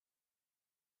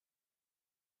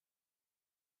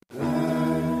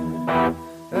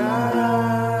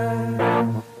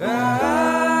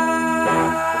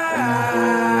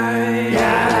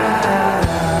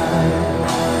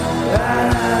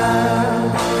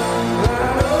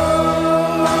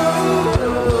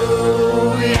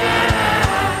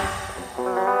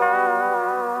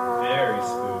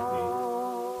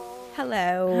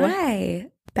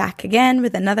back again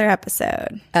with another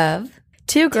episode of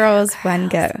Two Girls, One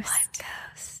Ghost.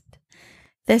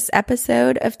 This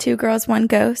episode of Two Girls, One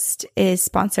Ghost is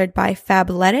sponsored by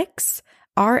Fabletics,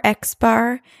 RX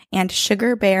Bar, and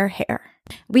Sugar Bear Hair.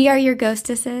 We are your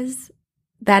ghostesses.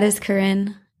 That is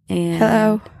Corinne. And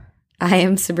hello. I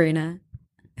am Sabrina.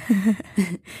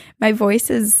 My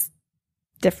voice is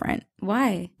different.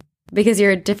 Why? Because you're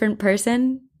a different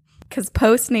person? Because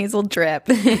post-nasal drip.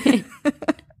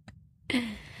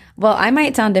 Well, I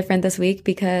might sound different this week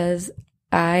because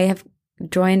I have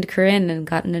joined Corinne and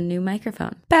gotten a new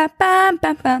microphone. Bam, bam,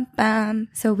 bam, bam, bam.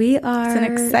 So we are... It's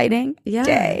an exciting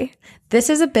day. This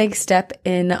is a big step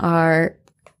in our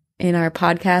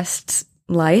podcast's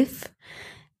life.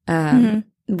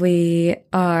 We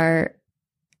are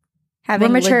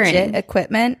having maturing. Legit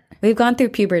equipment. We've gone through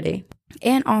puberty.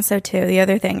 And also, too, the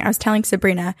other thing, I was telling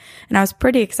Sabrina, and I was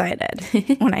pretty excited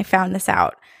when I found this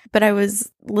out, but I was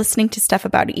listening to stuff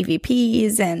about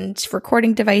EVPs and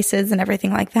recording devices and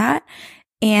everything like that.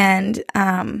 And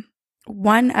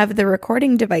one of the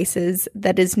recording devices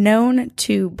that is known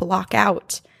to block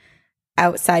out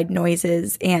outside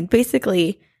noises and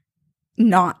basically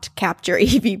not capture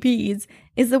EVPs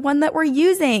is the one that we're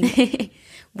using.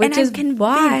 Which is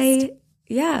why,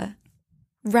 yeah.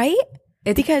 Right?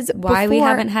 It's because why we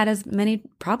haven't had as many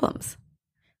problems.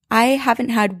 I haven't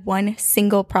had one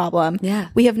single problem. Yeah.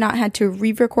 We have not had to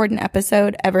re-record an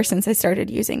episode ever since I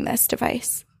started using this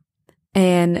device.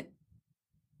 And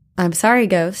I'm sorry,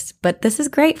 Ghost, but this is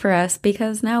great for us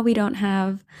because now we don't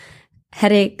have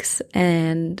headaches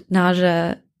and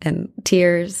nausea and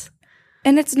tears.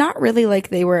 And it's not really like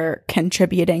they were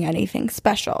contributing anything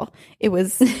special. It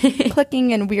was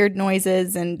clicking and weird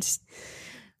noises and...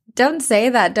 Don't say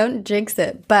that. Don't jinx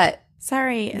it. But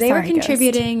they were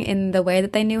contributing Ghost. In the way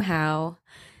that they knew how.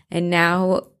 And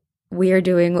now we are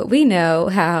doing what we know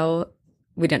how.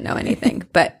 We don't know anything,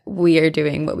 but we are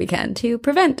doing what we can to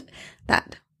prevent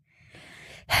that.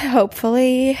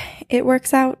 Hopefully it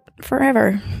works out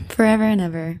forever. Forever and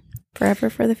ever. Forever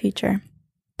for the future.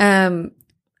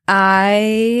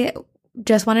 I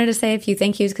just wanted to say a few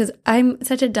thank yous because I'm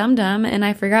such a dum-dum and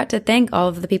I forgot to thank all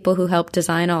of the people who helped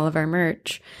design all of our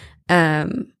merch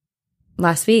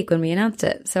last week when we announced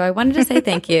it. So I wanted to say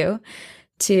thank you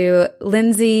to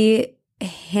Lindsay,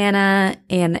 Hannah,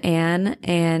 and Anne,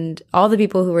 and all the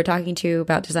people who we're talking to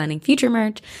about designing future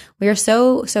merch. We are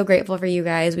so, so grateful for you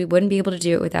guys. We wouldn't be able to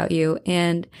do it without you.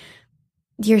 And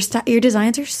your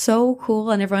designs are so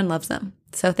cool and everyone loves them.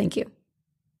 So thank you.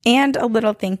 And a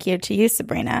little thank you to you,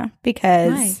 Sabrina,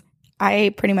 because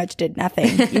I pretty much did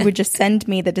nothing. You would just send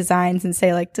me the designs and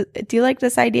say, like, do you like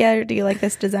this idea or do you like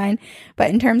this design? But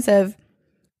in terms of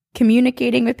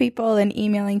communicating with people and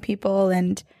emailing people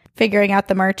and figuring out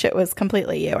the merch, it was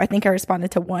completely you. I think I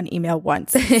responded to one email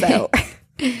once. So,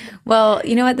 well,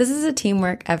 you know what? This is a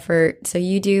teamwork effort. So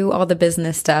you do all the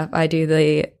business stuff. I do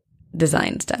the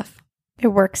design stuff. It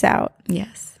works out.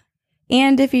 Yes.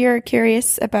 And if you're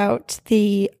curious about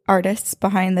the artists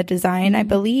behind the design, I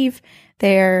believe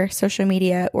their social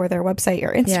media or their website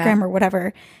or Instagram or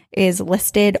whatever is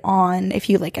listed on, if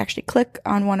you like actually click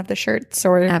on one of the shirts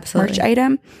or merch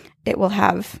item, it will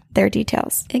have their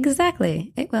details.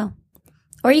 Exactly. It will.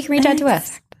 Or you can reach out to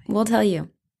us. We'll tell you.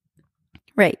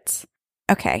 Right.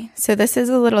 Okay. So this is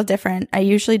a little different. I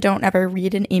usually don't ever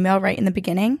read an email right in the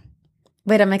beginning.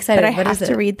 Wait, I'm excited. But I have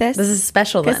to read this. This is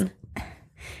special then.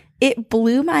 It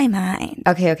blew my mind.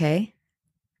 Okay.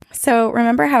 So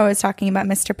remember how I was talking about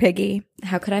Mr. Piggy?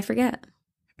 How could I forget?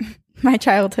 My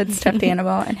childhood stuffed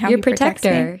animal and how your he protects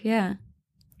protector. me. Yeah.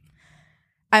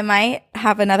 I might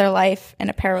have another life in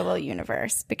a parallel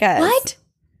universe because... What?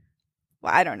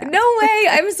 Well, I don't know. No way.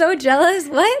 I'm so jealous.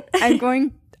 What?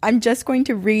 I'm just going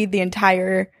to read the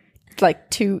entire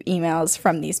 2 emails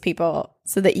from these people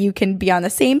so that you can be on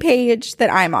the same page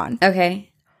that I'm on. Okay.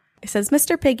 It says,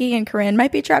 Mr. Piggy and Corinne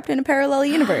might be trapped in a parallel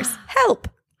universe. Help!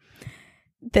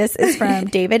 This is from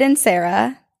David and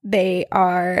Sarah. They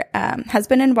are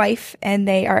husband and wife, and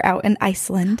they are out in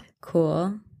Iceland.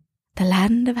 Cool. The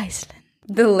land of Iceland.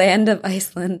 The land of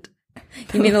Iceland.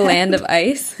 You mean the land of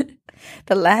ice?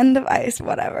 The land of ice,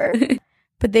 whatever.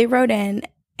 But they wrote in,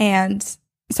 and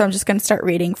so I'm just going to start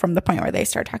reading from the point where they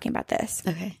start talking about this.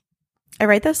 Okay. I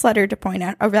write this letter to point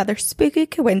out a rather spooky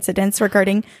coincidence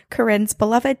regarding Corinne's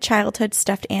beloved childhood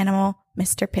stuffed animal,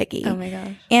 Mr. Piggy. Oh my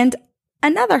gosh. And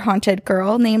another haunted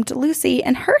girl named Lucy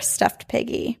and her stuffed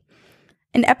piggy.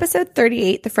 In episode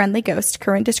 38, The Friendly Ghost,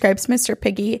 Corinne describes Mr.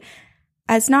 Piggy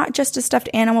as not just a stuffed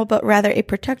animal, but rather a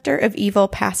protector of evil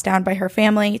passed down by her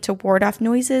family to ward off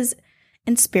noises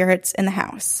and spirits in the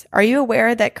house. Are you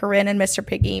aware that Corinne and Mr.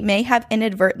 Piggy may have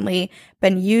inadvertently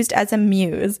been used as a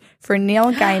muse for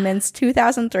Neil Gaiman's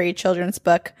 2003 children's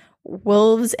book,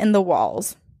 Wolves in the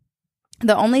Walls?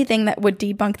 The only thing that would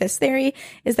debunk this theory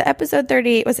is that episode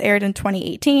 38 was aired in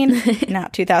 2018,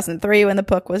 not 2003 when the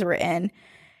book was written.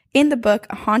 In the book,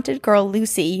 a haunted girl,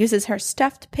 Lucy, uses her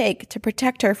stuffed pig to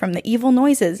protect her from the evil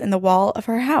noises in the wall of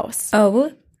her house.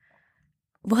 Oh,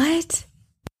 what?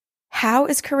 How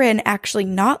is Corinne actually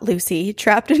not Lucy,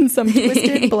 trapped in some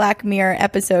twisted Black Mirror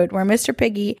episode where Mr.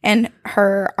 Piggy and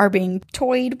her are being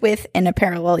toyed with in a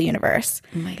parallel universe?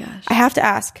 Oh my gosh. I have to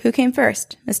ask, who came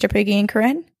first, Mr. Piggy and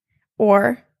Corinne,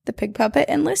 or the pig puppet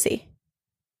and Lucy?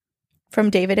 From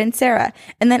David and Sarah.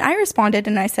 And then I responded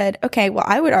and I said, okay, well,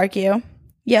 I would argue,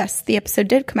 yes, the episode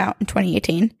did come out in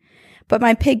 2018, but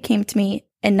my pig came to me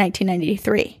in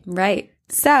 1993. Right.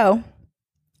 So,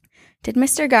 did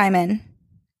Mr. Gaiman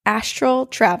astral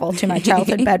travel to my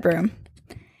childhood bedroom?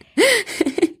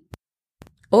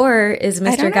 Or is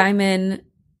Mr. Gaiman,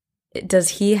 does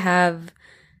he have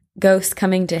ghosts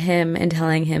coming to him and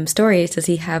telling him stories? Does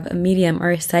he have a medium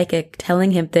or a psychic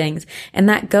telling him things? And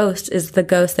that ghost is the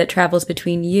ghost that travels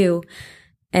between you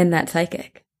and that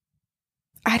psychic.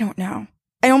 I don't know.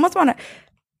 I almost want to,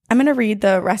 I'm going to read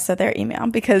the rest of their email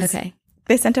because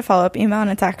they sent a follow-up email and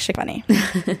it's actually funny.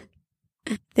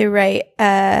 They write,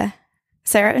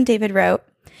 Sarah and David wrote,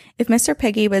 if Mr.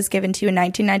 Piggy was given to you in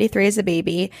 1993 as a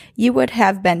baby, you would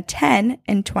have been 10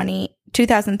 in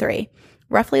 2003,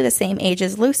 roughly the same age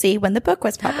as Lucy when the book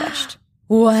was published.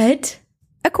 What?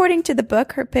 According to the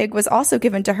book, her pig was also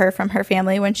given to her from her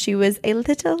family when she was a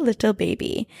little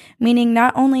baby, meaning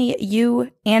not only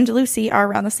you and Lucy are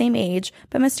around the same age,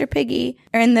 but Mr. Piggy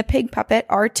and the pig puppet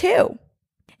are too.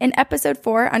 In episode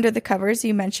 4, Under the Covers,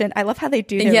 you mentioned, I love how they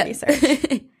do their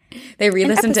research. They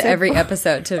re-listen to every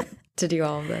episode to do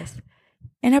all of this.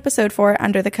 In episode 4,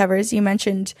 Under the Covers, you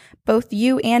mentioned both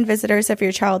you and visitors of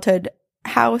your childhood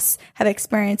house have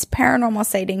experienced paranormal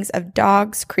sightings of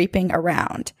dogs creeping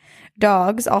around.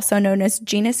 Dogs, also known as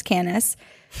genus Canis,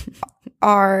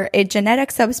 are a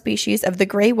genetic subspecies of the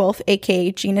gray wolf,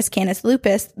 aka genus Canis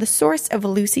lupus, the source of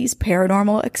Lucy's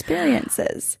paranormal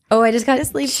experiences. Oh, I just got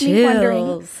this leaves chills. me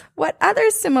wondering what other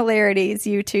similarities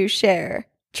you two share.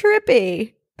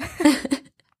 Trippy.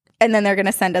 And then they're going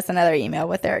to send us another email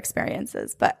with their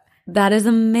experiences. But that is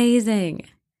amazing.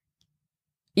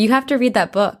 You have to read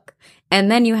that book,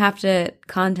 and then you have to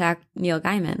contact Neil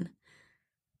Gaiman.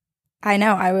 I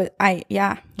know.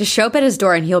 Yeah. Just show up at his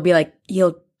door, and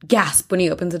he'll gasp when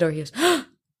he opens the door. He goes,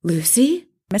 Lucy?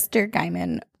 Mr.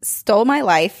 Gaiman stole my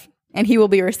life, and he will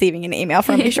be receiving an email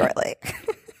from me shortly.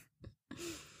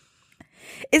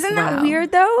 Isn't that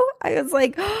weird, though? I was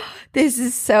like, this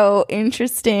is so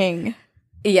interesting.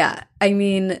 Yeah. I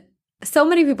mean, so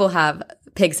many people have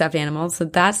pig stuffed animals, so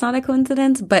that's not a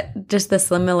coincidence, but just the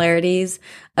similarities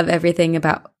of everything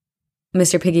about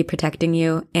Mr. Piggy protecting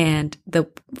you and the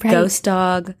ghost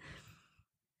dog.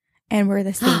 And we're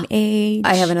the same age.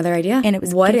 I have another idea. And it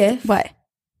was What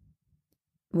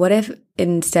if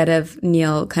instead of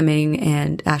Neil coming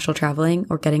and astral traveling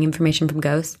or getting information from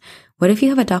ghosts, what if you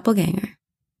have a doppelganger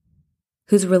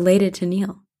who's related to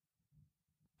Neil?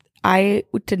 I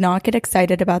did not get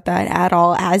excited about that at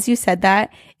all. As you said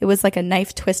that, it was like a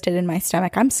knife twisted in my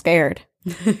stomach. I'm scared.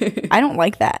 I don't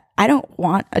like that. I don't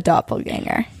want a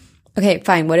doppelganger. Okay,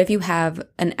 fine. What if you have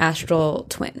an astral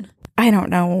twin? I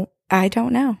don't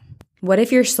know. What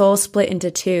if your soul split into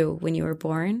two when you were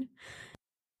born?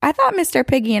 I thought Mr.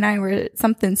 Piggy and I were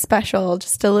something special,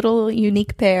 just a little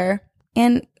unique pair.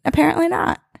 And apparently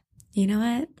not. You know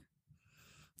what?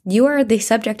 You are the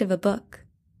subject of a book.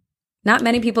 Not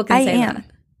many people can say that.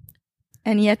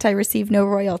 And yet I receive no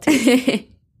royalties.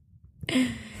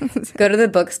 Go to the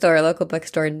bookstore, local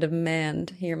bookstore, and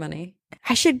demand your money.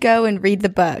 I should go and read the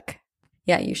book.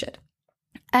 Yeah, you should.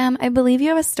 I believe you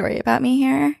have a story about me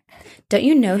here. Don't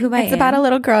you know who I am? It's about a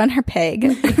little girl and her pig.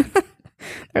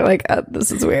 They're like, oh,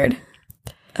 this is weird.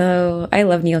 Oh, I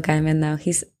love Neil Gaiman, though.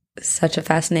 He's such a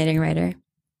fascinating writer.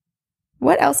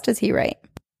 What else does he write?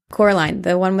 Coraline,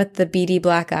 the one with the beady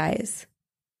black eyes.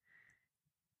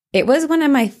 It was one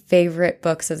of my favorite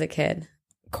books as a kid.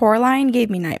 Coraline gave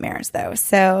me nightmares, though,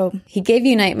 so... He gave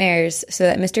you nightmares so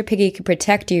that Mr. Piggy could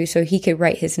protect you so he could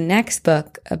write his next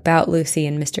book about Lucy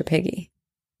and Mr. Piggy.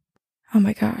 Oh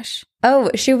my gosh.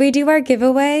 Oh, should we do our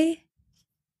giveaway?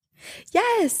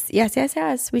 Yes,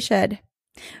 we should.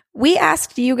 We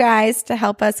asked you guys to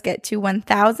help us get to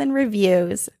 1,000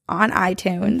 reviews on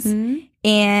iTunes,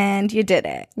 and you did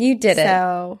it. You did it.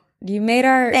 So you made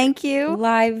our thank you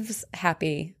lives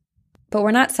happy. But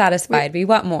we're not satisfied. We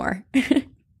want more.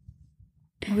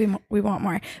 We want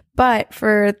more. But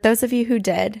for those of you who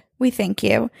did, we thank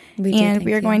you. We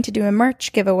are going to do a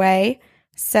merch giveaway.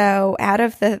 So out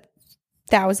of the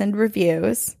 1,000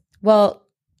 reviews. Well,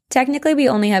 technically we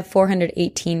only have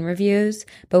 418 reviews,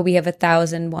 but we have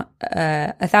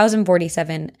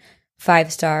 1,047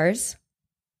 5 stars.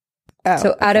 Oh,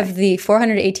 so out of the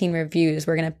 418 reviews,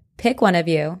 we're going to pick one of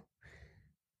you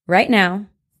right now.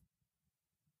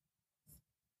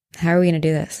 How are we going to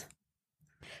do this?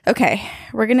 Okay,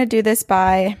 we're going to do this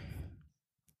by,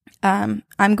 I'm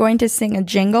going to sing a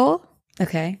jingle.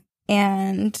 Okay.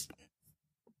 And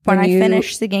when I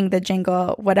finish singing the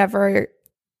jingle, whatever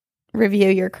review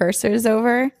your cursor's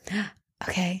over.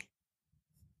 Okay.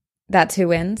 That's who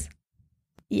wins?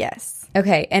 Yes.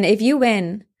 Okay, and if you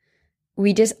win,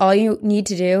 all you need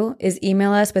to do is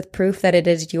email us with proof that it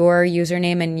is your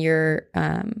username and your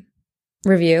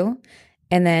review,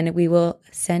 and then we will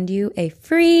send you a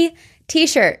free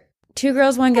t-shirt. 2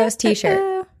 Girls, 1 Ghost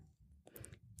t-shirt.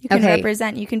 You can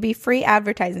represent. You can be free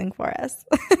advertising for us.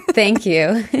 Thank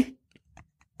you.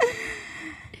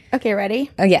 Okay, ready?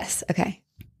 Oh, yes. Okay.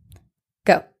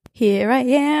 Go. Here I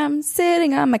am,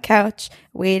 sitting on my couch,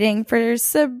 waiting for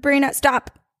Sabrina.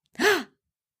 Stop.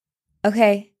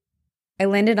 Okay. I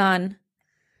landed on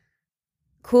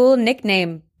cool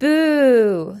nickname,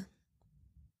 Boo.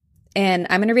 And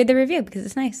I'm going to read the review because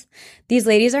it's nice. These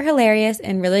ladies are hilarious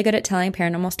and really good at telling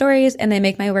paranormal stories, and they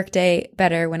make my workday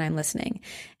better when I'm listening.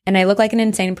 And I look like an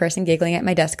insane person giggling at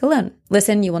my desk alone.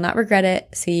 Listen, you will not regret it.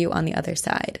 See you on the other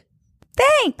side.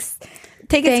 Thanks.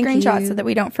 Take a screenshot so that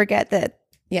we don't forget that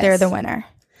they're the winner.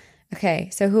 Okay,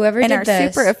 so whoever did this. In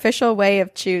our super official way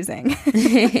of choosing.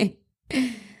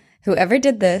 Whoever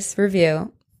did this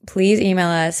review, please email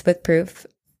us with proof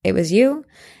it was you,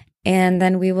 and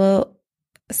then we will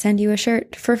send you a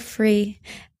shirt for free.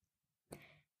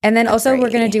 And then we're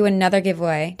going to do another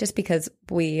giveaway just because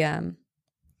we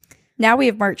now we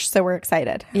have merch, so we're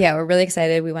excited. Yeah, we're really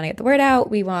excited. We want to get the word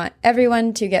out. We want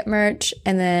everyone to get merch.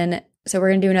 And then so we're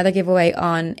going to do another giveaway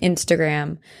on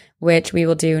Instagram, which we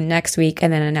will do next week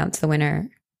and then announce the winner,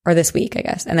 or this week, I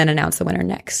guess, and then announce the winner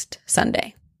next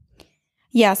Sunday.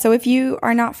 Yeah, so if you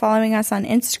are not following us on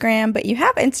Instagram, but you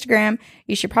have Instagram,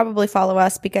 you should probably follow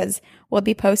us because we'll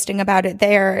be posting about it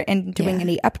there and doing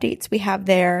any updates we have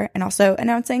there and also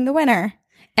announcing the winner.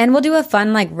 And we'll do a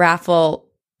fun raffle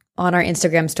on our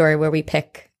Instagram story where we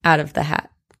pick out of the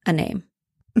hat a name.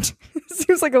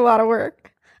 Seems like a lot of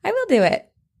work. I will do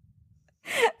it.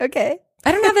 Okay.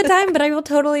 I don't have the time, but I will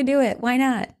totally do it. Why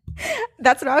not?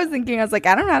 That's what I was thinking. I was like,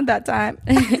 I don't have that time.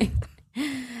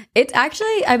 It's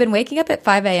actually, I've been waking up at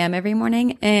 5 a.m. every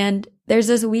morning, and there's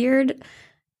this weird,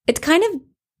 it's kind of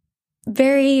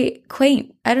very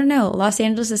quaint. I don't know. Los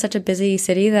Angeles is such a busy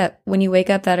city that when you wake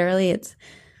up that early, it's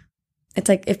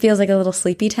like, it feels like a little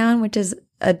sleepy town, which is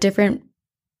a different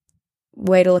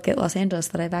way to look at Los Angeles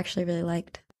that I've actually really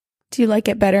liked. Do you like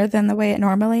it better than the way it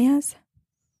normally is?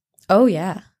 Oh,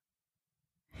 yeah.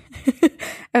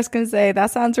 I was going to say,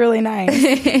 that sounds really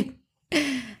nice.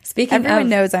 Everyone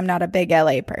knows I'm not a big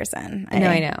LA person.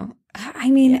 I know.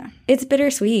 I mean, It's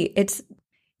bittersweet.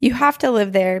 You have to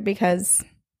live there because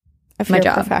of my your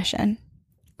job. Profession.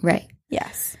 Right.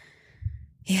 Yes.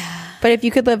 Yeah. But if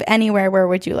you could live anywhere, where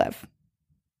would you live?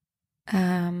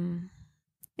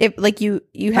 If you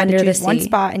had to choose one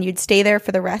spot and you'd stay there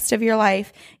for the rest of your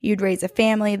life, you'd raise a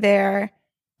family there,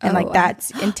 and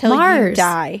that's until you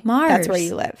die. Mars. That's where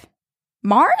you live.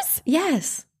 Mars?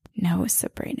 Yes. No,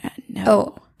 Sabrina. No.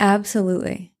 Oh,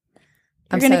 absolutely.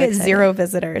 You're going to get excited. 0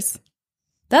 visitors.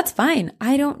 That's fine.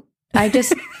 I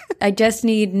just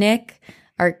need Nick,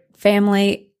 our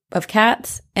family of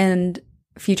cats, and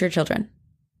future children.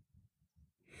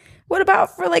 What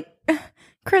about for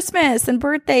Christmas and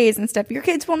birthdays and stuff? Your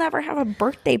kids will never have a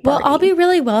birthday party. Well, I'll be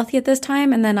really wealthy at this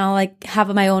time, and then I'll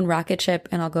have my own rocket ship,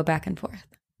 and I'll go back and forth.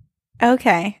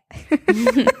 Okay.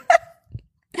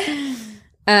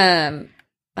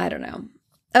 I don't know.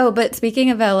 Oh, but speaking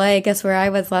of LA, guess where I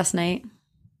was last night?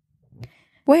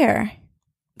 Where?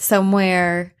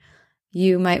 Somewhere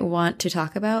you might want to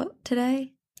talk about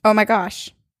today. Oh my gosh.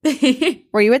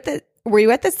 Were you at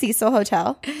the Cecil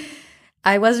Hotel?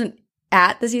 I wasn't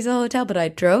at the Cecil Hotel, but I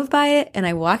drove by it and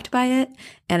I walked by it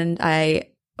and I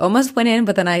almost went in,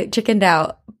 but then I chickened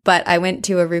out. But I went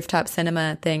to a rooftop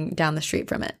cinema thing down the street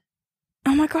from it.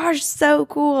 Oh my gosh, so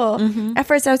cool. Mm-hmm. At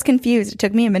first I was confused. It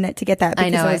took me a minute to get that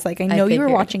because I was like, I know you were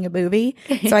watching a movie.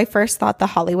 So I first thought the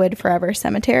Hollywood Forever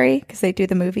Cemetery because they do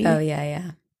the movie. Oh,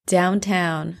 yeah.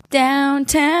 Downtown.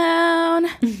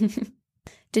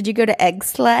 Did you go to Egg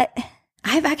Slut?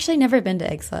 I've actually never been to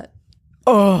Egg Slut.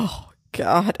 Oh,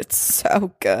 God, it's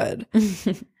so good.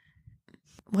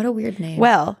 What a weird name.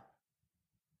 Well,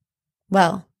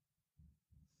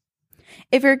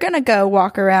 if you're going to go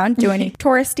walk around, do any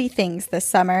touristy things this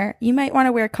summer, you might want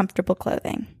to wear comfortable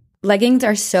clothing. leggings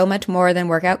are so much more than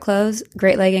workout clothes.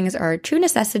 Great leggings are a true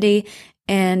necessity,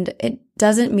 and it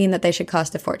doesn't mean that they should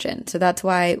cost a fortune. So that's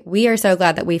why we are so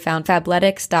glad that we found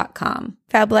Fabletics.com.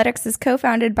 Fabletics is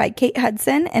co-founded by Kate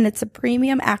Hudson, and it's a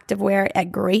premium activewear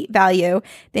at great value.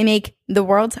 They make the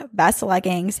world's best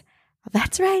leggings.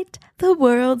 That's right, the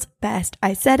world's best.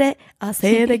 I said it. I'll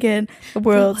say it again. The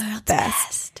world's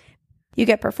best. You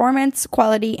get performance,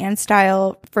 quality, and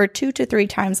style for 2 to 3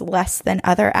 times less than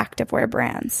other activewear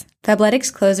brands.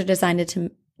 Fabletics clothes are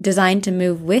designed to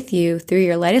move with you through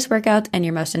your lightest workouts and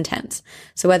your most intense.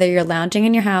 So whether you're lounging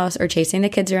in your house or chasing the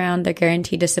kids around, they're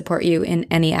guaranteed to support you in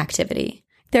any activity.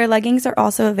 Their leggings are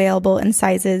also available in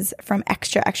sizes from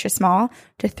extra, extra small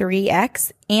to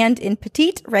 3X and in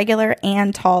petite, regular,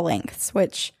 and tall lengths,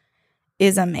 which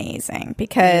is amazing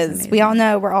because we all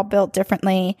know we're all built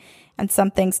differently and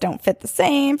some things don't fit the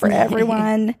same for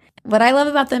everyone. What I love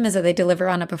about them is that they deliver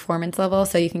on a performance level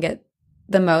so you can get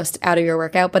the most out of your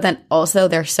workout, but then also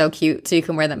they're so cute so you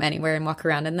can wear them anywhere and walk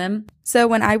around in them. So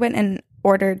when I went and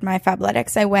ordered my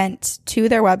Fabletics, I went to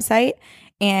their website.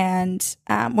 And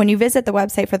when you visit the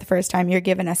website for the first time, you're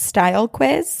given a style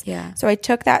quiz. Yeah. So I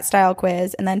took that style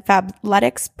quiz, and then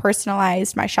Fabletics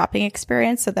personalized my shopping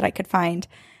experience so that I could find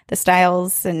the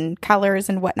styles and colors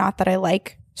and whatnot that I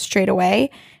like straight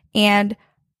away. And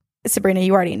Sabrina,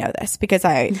 you already know this because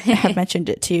I have mentioned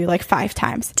it to you like 5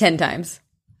 times. 10 times.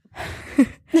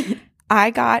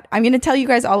 I'm going to tell you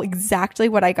guys all exactly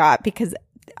what I got because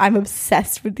I'm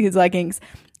obsessed with these leggings.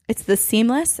 It's the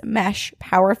Seamless Mesh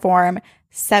Power Form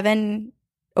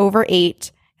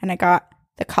 7/8, and I got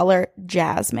the color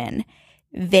Jasmine.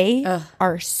 They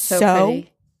are so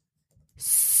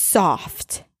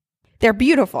soft. They're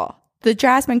beautiful. The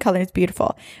jasmine color is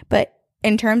beautiful, but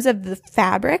in terms of the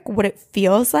fabric, what it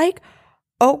feels like,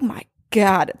 oh my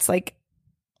God, it's like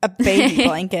a baby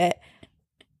blanket.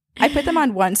 I put them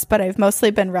on once, but I've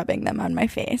mostly been rubbing them on my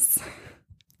face.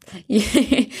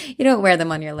 You don't wear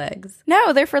them on your legs.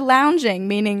 No, they're for lounging,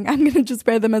 meaning I'm going to just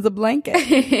wear them as a blanket.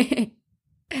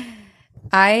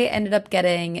 I ended up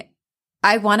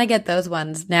I want to get those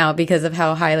ones now because of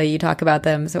how highly you talk about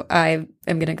them. So I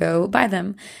am going to go buy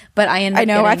them. But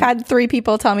I've had 3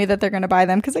 people tell me that they're going to buy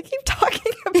them because I keep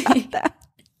talking about them.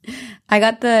 I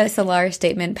got the Solar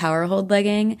Statement Power Hold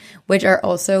legging, which are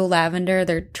also lavender.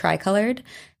 They're tricolored.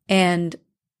 And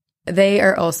they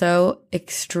are also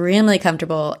extremely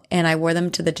comfortable, and I wore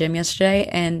them to the gym yesterday,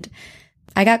 and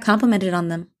I got complimented on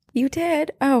them. You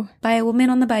did? Oh. By a woman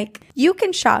on the bike. You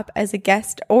can shop as a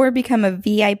guest or become a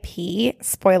VIP.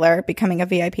 Spoiler, becoming a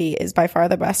VIP is by far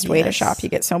the best way to shop. You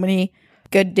get so many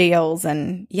good deals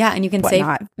and and you can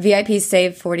whatnot. VIPs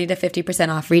save 40 to 50%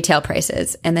 off retail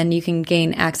prices, and then you can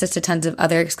gain access to tons of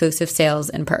other exclusive sales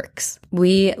and perks.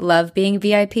 We love being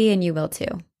VIP, and you will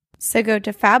too. So go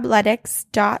to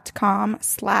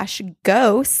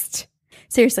fabletics.com/ghost.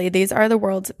 Seriously, these are the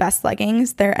world's best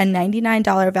leggings. They're a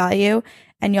 $99 value,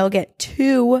 and you'll get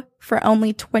 2 for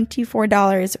only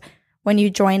 $24 when you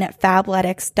join at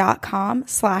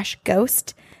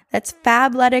fabletics.com/ghost. That's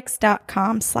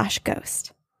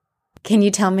fabletics.com/ghost. Can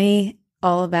you tell me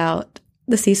all about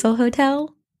the Cecil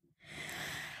Hotel?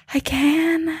 I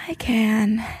can.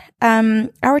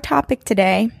 Our topic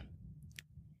today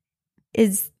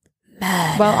is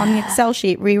murder. Well, on the Excel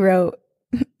sheet, we wrote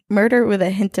murder with a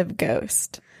hint of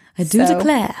ghost. I do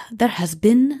declare there has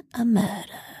been a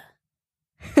murder.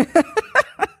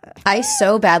 I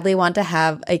so badly want to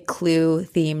have a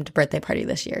Clue-themed birthday party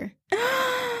this year.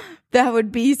 That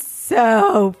would be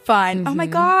so fun. Mm-hmm. Oh my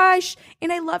gosh.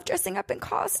 And I love dressing up in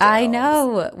costumes. I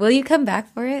know. Will you come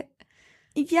back for it?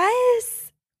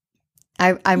 Yes.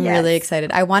 I'm really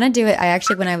excited. I want to do it.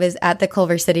 When I was at the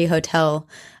Culver City Hotel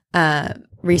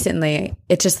recently,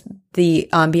 it's just the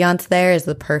ambiance there is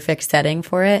the perfect setting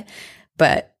for it,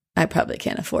 but I probably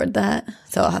can't afford that.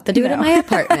 So I'll have to do it in my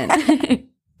apartment.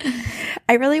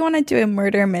 I really want to do a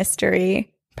murder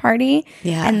mystery party.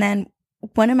 Yeah. And then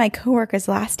one of my coworkers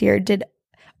last year did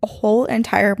a whole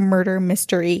entire murder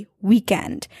mystery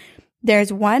weekend.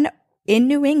 There's one in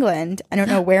New England. I don't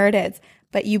know where it is,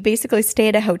 but you basically stay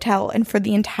at a hotel, and for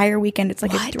the entire weekend, it's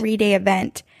like a 3-day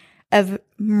event of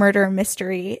murder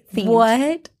mystery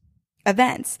themed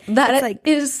events. That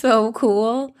is so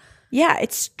cool. Yeah,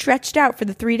 it's stretched out for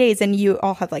the 3 days, and you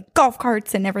all have like golf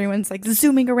carts, and everyone's like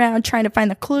zooming around trying to find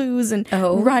the clues and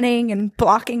running and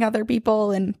blocking other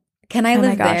people. And can I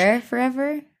live there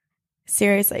forever?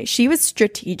 Seriously, she was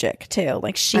strategic too.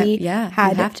 Like she had you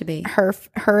have to be. Her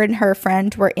and her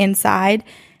friend were inside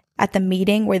at the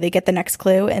meeting where they get the next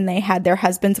clue, and they had their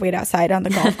husbands wait outside on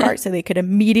the golf cart so they could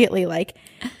immediately, like,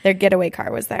 their getaway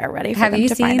car was there ready for them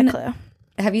to find the clue.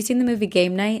 Have you seen the movie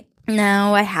Game Night?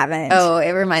 No, I haven't. Oh,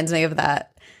 it reminds me of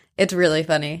that. It's really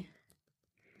funny.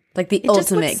 Like the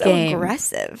ultimate game. So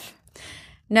aggressive.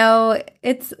 No,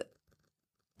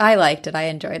 I liked it. I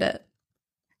enjoyed it.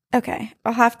 Okay.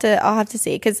 I'll have to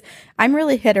see, because I'm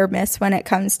really hit or miss when it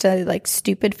comes to like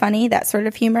stupid funny, that sort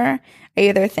of humor. I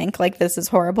either think like this is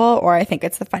horrible or I think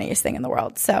it's the funniest thing in the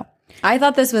world. So I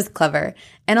thought this was clever.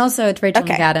 And also it's Rachel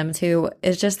McAdams, who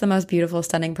is just the most beautiful,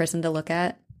 stunning person to look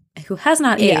at, who has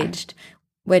not aged,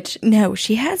 which no,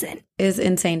 she hasn't, is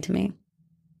insane to me.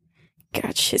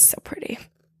 God, she's so pretty.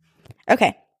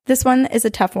 Okay. This one is a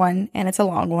tough one and it's a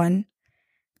long one.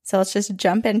 So let's just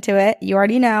jump into it. You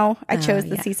already know I chose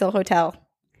the Cecil Hotel.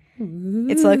 Ooh.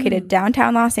 It's located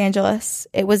downtown Los Angeles.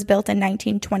 It was built in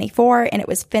 1924 and it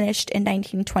was finished in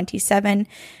 1927,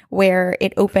 where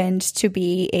it opened to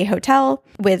be a hotel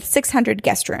with 600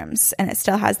 guest rooms, and it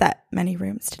still has that many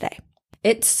rooms today.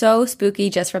 It's so spooky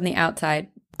just from the outside.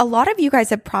 A lot of you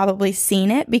guys have probably seen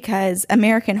it because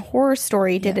American Horror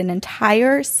Story did an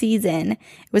entire season. It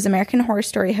was American Horror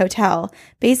Story Hotel,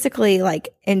 basically like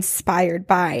inspired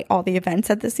by all the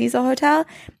events at the Cecil Hotel.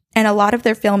 And a lot of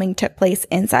their filming took place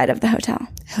inside of the hotel.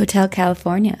 Hotel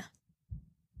California.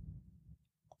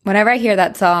 Whenever I hear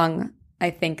that song, I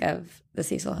think of the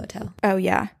Cecil Hotel. Oh,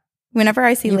 yeah. Whenever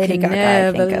I see Lady Gaga,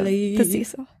 I think of the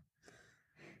Cecil.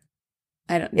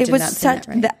 It was such...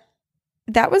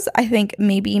 That was, I think,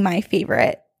 maybe my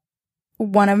favorite,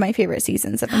 one of my favorite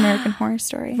seasons of American Horror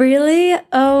Story. Really?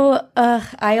 Oh,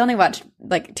 I only watched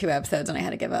like 2 episodes and I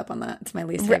had to give up on that. It's my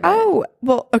least favorite. Oh,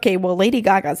 well, okay. Well, Lady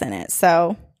Gaga's in it,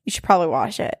 so you should probably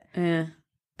watch it. Yeah,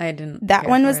 I didn't. That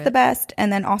one was the best.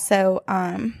 And then also,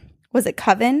 was it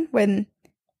Coven?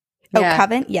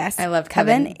 Coven? Yes. I love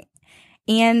Coven.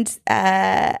 And,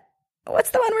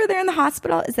 what's the one where they're in the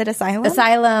hospital? Is it Asylum?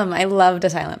 Asylum. I loved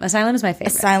Asylum. Asylum is my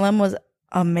favorite. Asylum was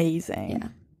amazing. Yeah.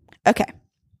 Okay.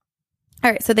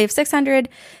 All right. So they have 600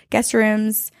 guest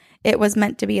rooms. It was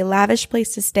meant to be a lavish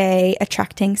place to stay,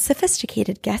 attracting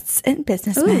sophisticated guests and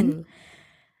businessmen.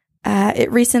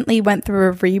 It recently went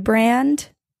through a rebrand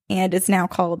and is now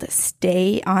called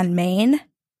Stay on Main.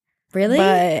 Really?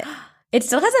 But it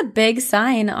still has a big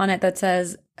sign on it that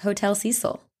says Hotel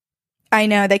Cecil. I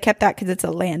know. They kept that because it's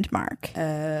a landmark.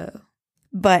 Oh.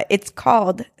 But it's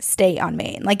called Stay on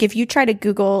Main. Like if you try to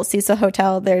Google Cecil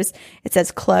Hotel, it says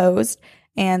closed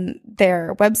and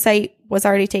their website was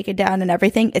already taken down and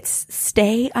everything. It's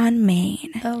Stay on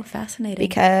Main. Oh, fascinating.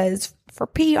 Because for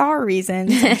PR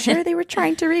reasons, I'm sure they were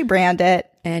trying to rebrand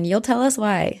it. And you'll tell us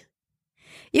why.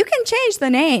 You can change the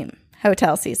name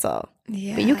Hotel Cecil.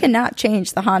 Yeah. But you cannot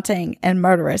change the haunting and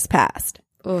murderous past.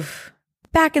 Oof.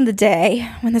 Back in the day,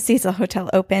 when the Cecil Hotel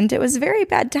opened, it was very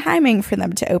bad timing for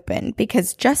them to open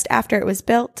because just after it was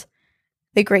built,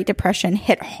 the Great Depression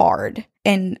hit hard,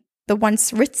 and the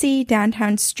once ritzy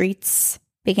downtown streets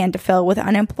began to fill with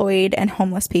unemployed and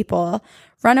homeless people.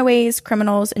 Runaways,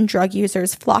 criminals, and drug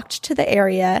users flocked to the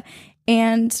area,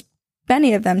 and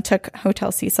many of them took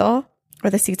Hotel Cecil, or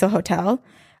the Cecil Hotel,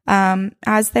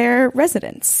 as their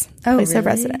residence, place of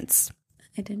residence.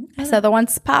 I didn't know. So the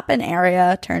once poppin'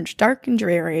 area turned dark and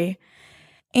dreary.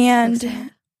 And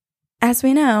as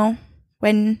we know,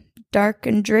 when dark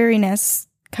and dreariness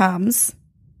comes,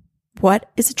 what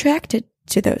is attracted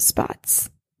to those spots?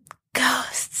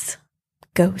 Ghosts.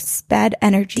 Ghosts, bad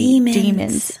energy,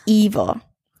 demons, evil.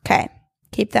 Okay,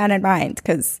 keep that in mind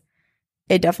because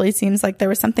it definitely seems like there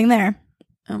was something there.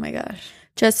 Oh my gosh.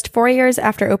 Just 4 years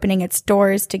after opening its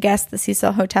doors to guests, the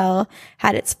Cecil Hotel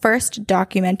had its first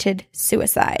documented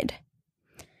suicide.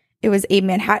 It was a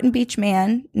Manhattan Beach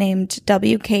man named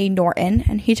W.K. Norton,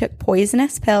 and he took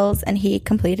poisonous pills and he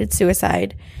completed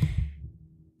suicide.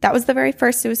 That was the very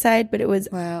first suicide, but it was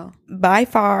by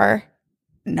far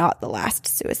not the last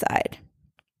suicide.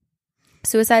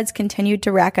 Suicides continued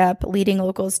to rack up, leading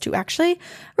locals to actually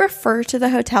refer to the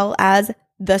hotel as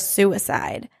the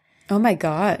Suicide. Oh my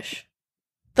gosh.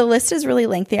 The list is really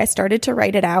lengthy. I started to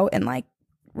write it out and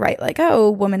write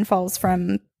woman falls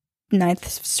from 9th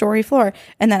story floor.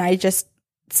 And then I just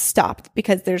stopped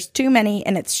because there's too many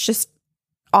and it's just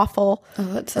awful,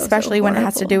 especially when it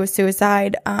has to do with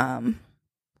suicide.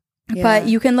 But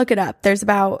you can look it up.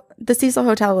 The Cecil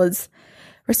Hotel was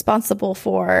responsible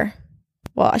for,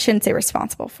 well, I shouldn't say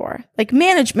responsible for,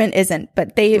 management isn't,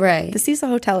 but the Cecil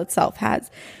Hotel itself has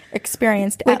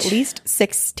experienced at least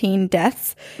 16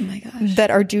 deaths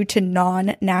that are due to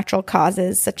non-natural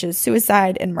causes such as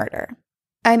suicide and murder.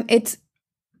 It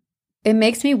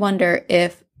makes me wonder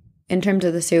if, in terms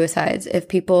of the suicides, if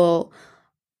people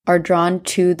are drawn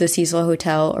to the Cecil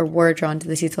Hotel or were drawn to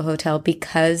the Cecil Hotel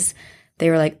because they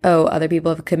were like, oh, other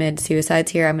people have committed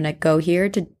suicides here. I'm going to go here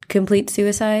to complete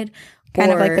suicide.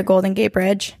 Kind of like the Golden Gate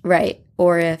Bridge. Right.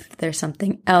 Or if there's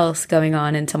something else going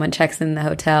on and someone checks in the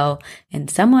hotel and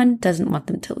someone doesn't want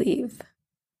them to leave.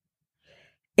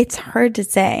 It's hard to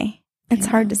say. It's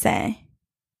hard to say.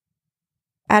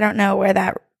 I don't know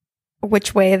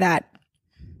which way that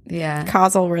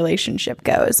causal relationship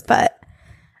goes, but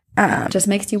it just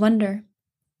makes you wonder.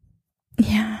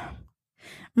 Yeah.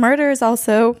 Murder is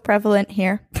also prevalent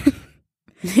here.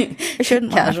 I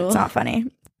shouldn't laugh. It's not funny.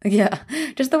 Yeah.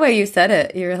 Just the way you said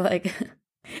it, you're like...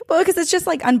 Well, because it's just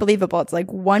like unbelievable. It's like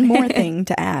one more thing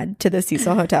to add to the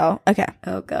Cecil Hotel. Okay.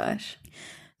 Oh, gosh.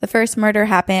 The first murder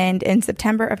happened in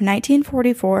September of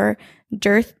 1944.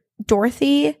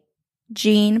 Dorothy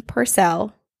Jean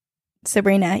Purcell.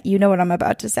 Sabrina, you know what I'm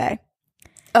about to say.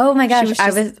 Oh, my gosh.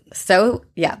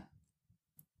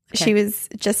 She was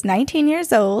just 19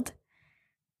 years old.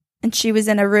 And she was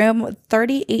in a room with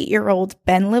 38-year-old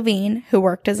Ben Levine, who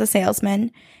worked as a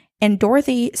salesman. And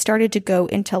Dorothy started to go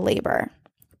into labor.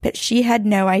 But she had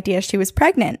no idea she was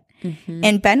pregnant. Mm-hmm.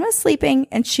 And Ben was sleeping,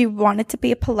 and she wanted to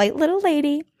be a polite little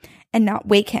lady and not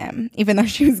wake him, even though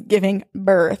she was giving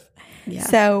birth. Yeah.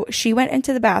 So she went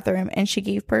into the bathroom, and she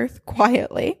gave birth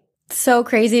quietly. So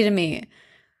crazy to me.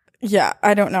 Yeah,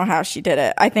 I don't know how she did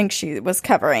it. I think she was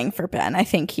covering for Ben. I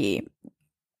think you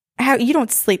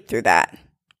don't sleep through that.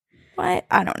 What?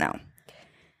 I don't know.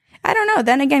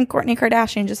 Then again, Kourtney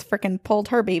Kardashian just freaking pulled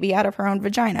her baby out of her own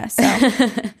vagina. So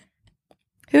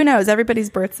who knows? Everybody's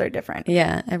births are different.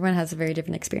 Yeah, everyone has very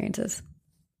different experiences.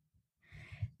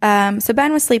 So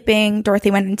Ben was sleeping.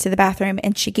 Dorothy went into the bathroom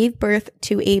and she gave birth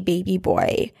to a baby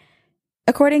boy.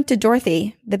 According to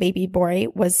Dorothy, the baby boy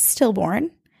was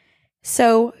stillborn.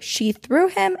 So she threw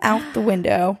him out the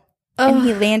window and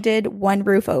he landed one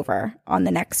roof over on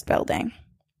the next building.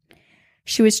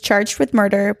 She was charged with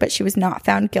murder, but she was not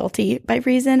found guilty by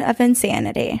reason of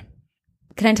insanity.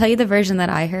 Can I tell you the version that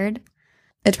I heard?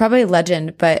 It's probably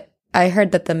legend, but I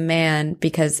heard that the man,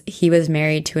 because he was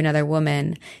married to another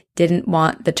woman, didn't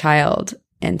want the child,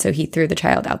 and so he threw the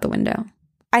child out the window.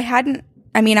 I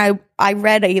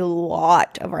read a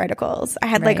lot of articles. I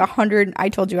had 100, I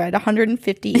told you I had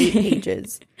 158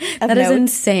 pages of That notes, is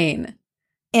insane.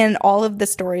 And all of the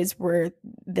stories were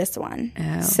this one.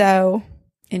 Oh. So...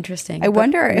 Interesting. I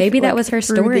wonder if maybe that was her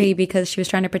story because she was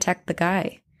trying to protect the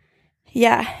guy.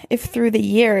 Yeah. If through the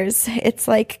years it's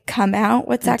come out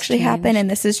what's actually happened,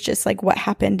 and this is just what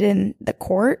happened in the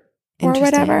court or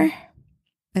whatever.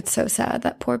 It's so sad,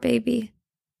 that poor baby.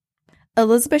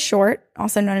 Elizabeth Short,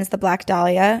 also known as the Black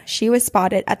Dahlia, she was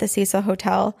spotted at the Cecil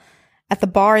Hotel at the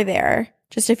bar there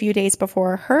just a few days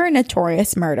before her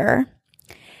notorious murder.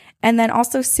 And then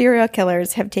also serial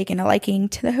killers have taken a liking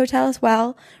to the hotel as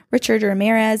well. Richard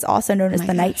Ramirez, also known as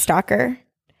the Night Stalker.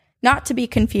 Not to be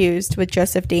confused with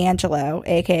Joseph D'Angelo,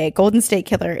 a.k.a. Golden State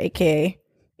Killer, a.k.a.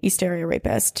 East Area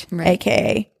Rapist,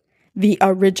 a.k.a. the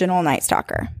original Night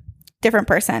Stalker. Different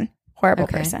person. Horrible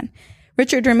person.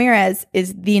 Richard Ramirez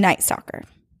is the Night Stalker.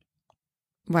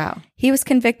 Wow. He was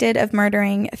convicted of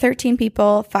murdering 13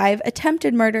 people, 5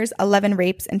 attempted murders, 11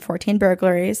 rapes, and 14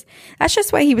 burglaries. That's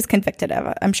just what he was convicted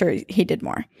of. I'm sure he did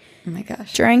more. Oh my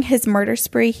gosh. During his murder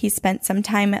spree, he spent some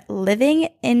time living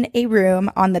in a room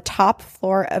on the top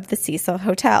floor of the Cecil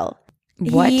Hotel.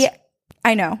 What?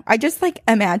 I know. I just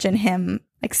imagine him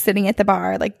sitting at the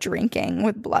bar, drinking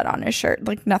with blood on his shirt.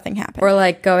 Nothing happened.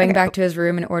 Or going back to his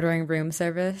room and ordering room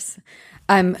service.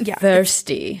 I'm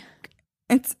thirsty.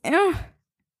 It's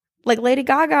like Lady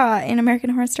Gaga in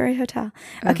American Horror Story Hotel.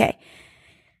 Okay.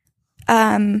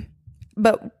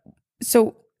 But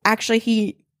so actually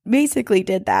he basically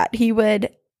did that. He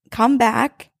would come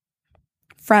back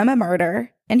from a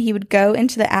murder and he would go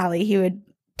into the alley. He would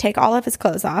take all of his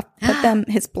clothes off,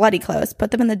 his bloody clothes,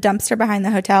 put them in the dumpster behind the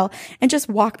hotel, and just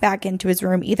walk back into his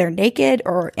room either naked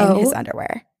or in his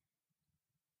underwear.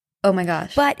 Oh my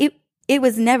gosh. But it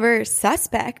was never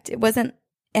suspect. It wasn't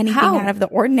anything out of the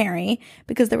ordinary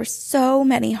because there were so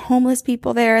many homeless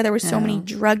people there. There were so many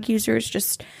drug users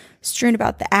just strewn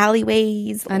about the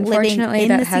alleyways, living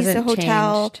in the Cecil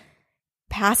Hotel,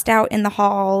 passed out in the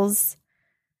halls.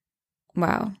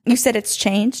 Wow. You said it's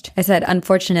changed? I said,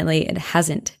 unfortunately, it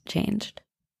hasn't changed.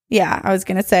 Yeah, I was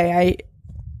going to say,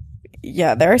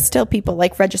 there are still people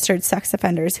registered sex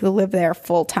offenders who live there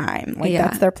full time.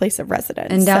 That's their place of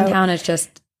residence. And downtown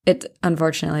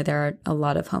unfortunately, there are a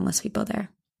lot of homeless people there.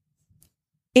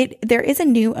 There is a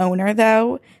new owner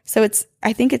though, so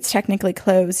I think it's technically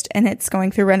closed and it's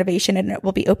going through renovation and it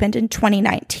will be opened in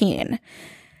 2019.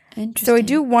 Interesting. So I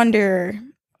do wonder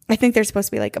I think there's supposed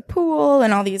to be like a pool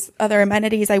and all these other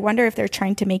amenities. I wonder if they're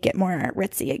trying to make it more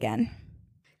ritzy again.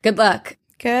 Good luck.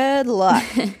 Good luck.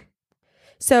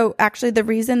 So actually, the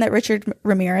reason that Richard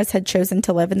Ramirez had chosen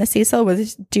to live in the Cecil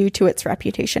was due to its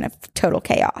reputation of total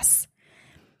chaos.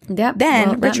 Yep. Then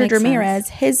Well, that Richard makes Ramirez,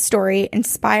 sense. his story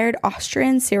inspired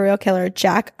Austrian serial killer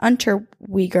Jack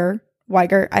Unterweger, I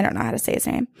don't know how to say his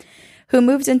name, who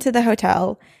moved into the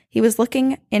hotel. He was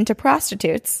looking into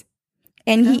prostitutes,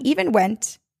 and he even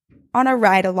went on a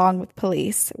ride along with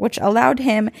police, which allowed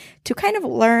him to kind of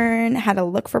learn how to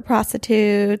look for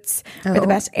prostitutes, where the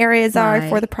best areas are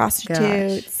for the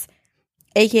prostitutes,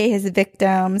 aka his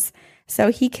victims. So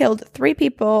he killed 3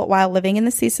 people while living in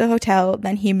the Cecil Hotel.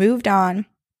 Then he moved on,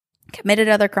 committed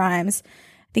other crimes.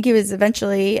 I think he was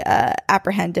eventually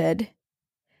apprehended.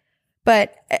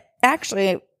 But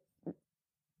actually,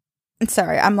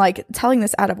 sorry, I'm like telling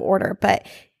this out of order, but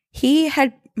he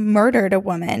had murdered a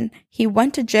woman. He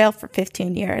went to jail for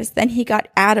 15 years. Then he got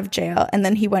out of jail, and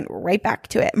then he went right back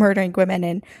to it, murdering women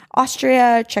in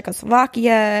Austria,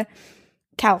 Czechoslovakia,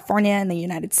 California, and the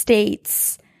United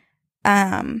States.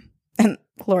 And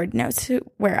Lord knows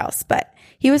where else. But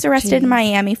he was arrested in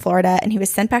Miami, Florida, and he was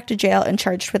sent back to jail and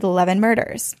charged with 11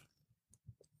 murders.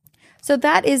 So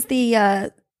that is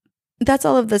that's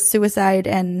all of the suicide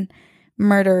and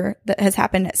murder that has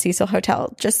happened at Cecil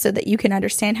Hotel, just so that you can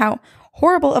understand how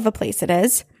horrible of a place it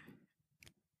is.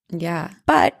 Yeah.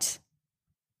 But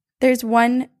there's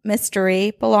one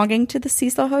mystery belonging to the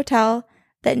Cecil Hotel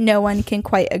that no one can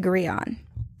quite agree on.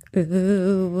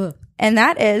 Ooh. And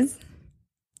that is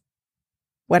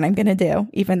what I'm going to do,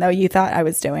 even though you thought I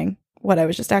was doing what I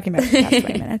was just talking about for the past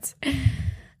 20 minutes.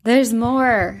 There's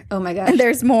more. Oh my gosh. And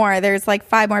there's more. There's like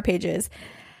 5 more pages.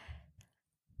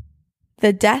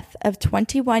 The death of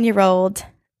 21-year-old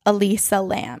Elisa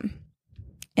Lam.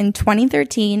 In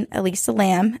 2013, Elisa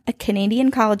Lam, a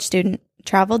Canadian college student,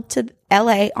 traveled to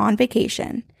LA on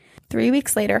vacation. 3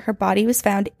 weeks later, her body was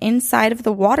found inside of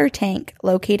the water tank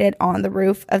located on the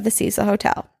roof of the Cecil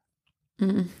Hotel.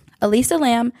 Elisa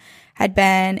Lam had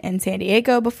been in San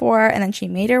Diego before, and then she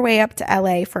made her way up to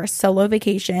LA for a solo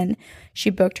vacation. She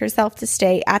booked herself to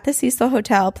stay at the Cecil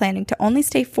Hotel, planning to only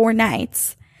stay 4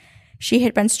 nights. She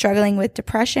had been struggling with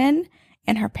depression,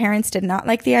 and her parents did not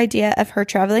like the idea of her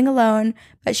traveling alone,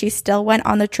 but she still went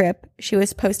on the trip. She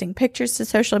was posting pictures to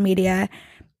social media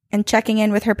and checking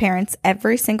in with her parents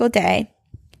every single day.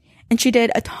 And she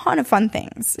did a ton of fun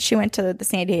things. She went to the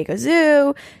San Diego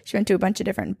Zoo. She went to a bunch of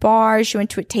different bars. She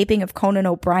went to a taping of Conan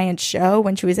O'Brien's show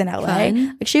when she was in LA.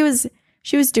 Fun. Like she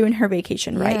was doing her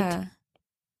vacation right. Yeah.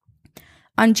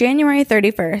 On January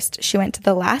 31st, she went to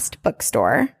the Last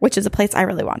Bookstore, which is a place I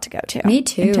really want to go to. Me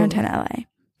too. In downtown LA.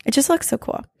 It just looks so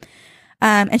cool.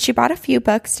 And she bought a few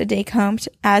books to take home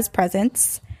as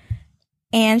presents.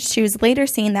 And she was later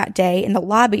seen that day in the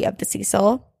lobby of the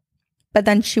Cecil, but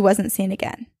then she wasn't seen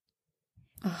again.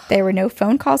 There were no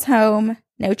phone calls home,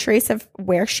 no trace of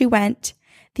where she went.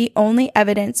 The only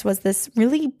evidence was this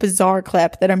really bizarre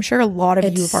clip that I'm sure a lot of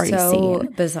you have already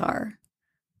seen. Bizarre.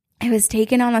 It was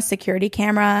taken on a security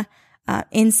camera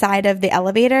inside of the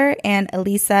elevator, and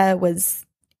Elisa was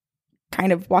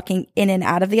kind of walking in and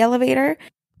out of the elevator.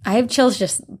 I have chills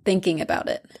just thinking about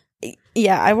it.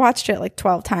 Yeah, I watched it like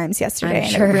 12 times yesterday,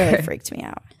 and it really freaked me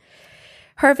out.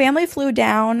 Her family flew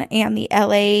down, and the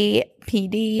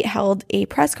LAPD held a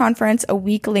press conference a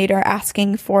week later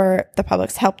asking for the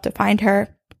public's help to find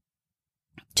her.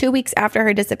 2 weeks after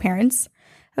her disappearance,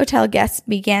 hotel guests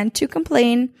began to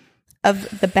complain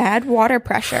of the bad water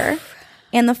pressure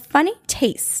and the funny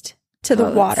taste to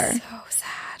the water. So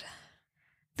sad.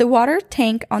 The water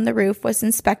tank on the roof was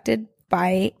inspected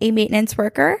by a maintenance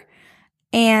worker,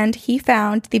 and he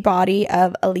found the body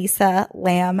of Elisa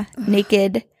Lam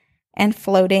naked and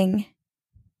floating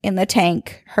in the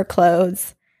tank, her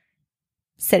clothes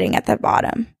sitting at the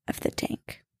bottom of the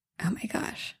tank. Oh my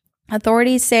gosh.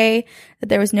 Authorities say that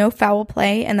there was no foul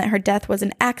play and that her death was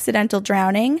an accidental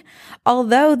drowning,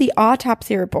 although the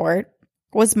autopsy report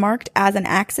was marked as an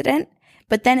accident,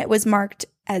 but then it was marked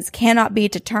as cannot be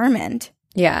determined.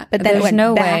 Yeah. But then it went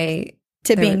no back way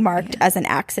to being marked as an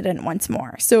accident once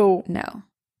more. So no.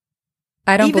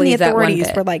 I don't even believe the that one authorities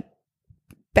bit. were like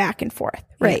back and forth.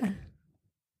 Right. Yeah.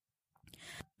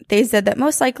 They said that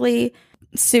most likely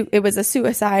it was a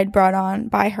suicide brought on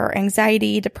by her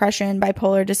anxiety, depression,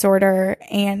 bipolar disorder,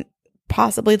 and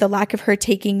possibly the lack of her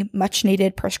taking much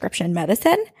needed prescription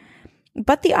medicine.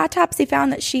 But the autopsy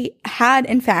found that she had,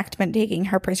 in fact, been taking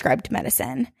her prescribed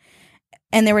medicine.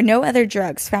 And there were no other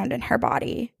drugs found in her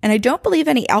body. And I don't believe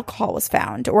any alcohol was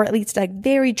found, or at least like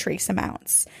very trace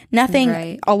amounts.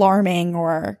 Nothing alarming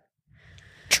or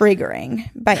triggering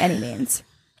by any means.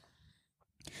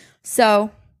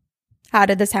 So how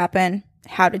did this happen?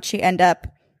 How did she end up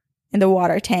in the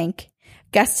water tank?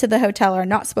 Guests to the hotel are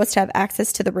not supposed to have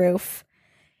access to the roof.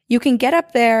 You can get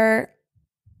up there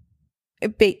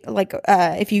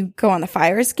if you go on the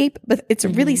fire escape, but it's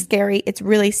really scary. It's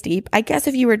really steep. I guess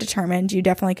if you were determined, you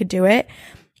definitely could do it.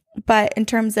 But in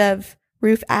terms of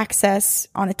roof access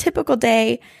on a typical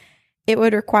day, it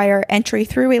would require entry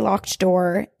through a locked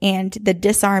door and the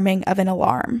disarming of an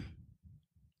alarm.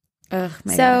 Oh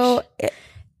my gosh.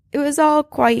 It was all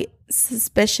quite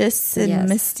suspicious and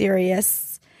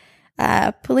mysterious.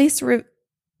 Police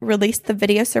released the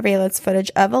video surveillance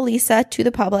footage of Elisa to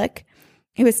the public.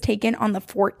 It was taken on the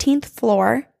 14th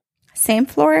floor, same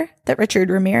floor that Richard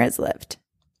Ramirez lived.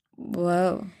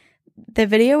 Whoa. The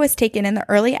video was taken in the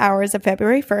early hours of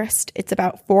February 1st. It's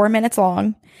about 4 minutes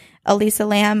long. Elisa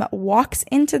Lam walks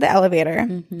into the elevator.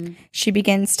 Mm-hmm. She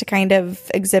begins to kind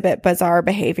of exhibit bizarre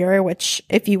behavior, which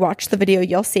if you watch the video,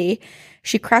 you'll see.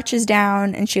 She crouches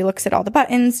down and she looks at all the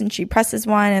buttons and she presses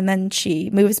one and then she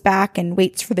moves back and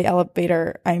waits for the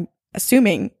elevator. I'm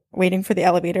assuming waiting for the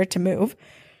elevator to move.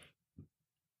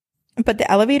 But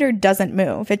the elevator doesn't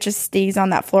move. It just stays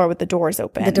on that floor with the doors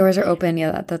open. The doors are open.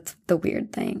 Yeah, that's the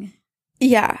weird thing.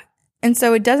 Yeah. And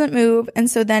so it doesn't move. And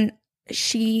so then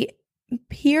she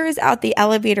peers out the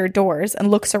elevator doors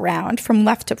and looks around from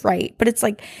left to right. But it's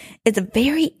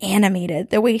very animated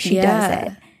the way she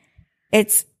does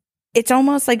it. It's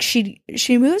almost like she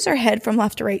moves her head from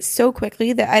left to right so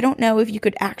quickly that I don't know if you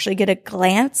could actually get a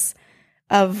glance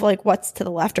of like what's to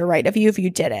the left or right of you if you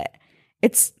did it.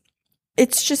 It's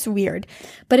just weird.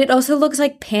 But it also looks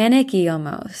like panicky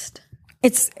almost.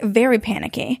 It's very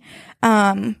panicky.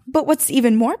 But what's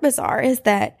even more bizarre is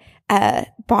that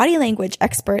body language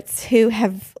experts who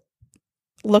have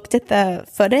looked at the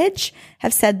footage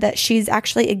have said that she's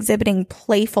actually exhibiting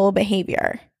playful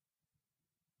behavior.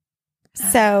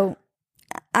 So,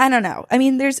 I don't know. I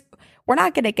mean, we're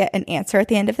not going to get an answer at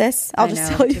the end of this. I'll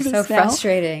just tell you this now. It's so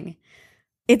frustrating.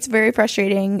 It's very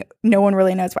frustrating. No one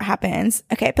really knows what happens.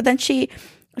 Okay, but then she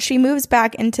moves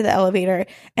back into the elevator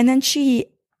and then she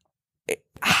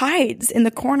hides in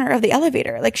the corner of the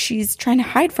elevator. Like she's trying to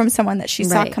hide from someone that she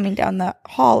saw coming down the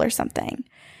hall or something.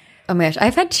 Oh my gosh,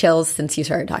 I've had chills since you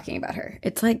started talking about her.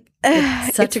 It's like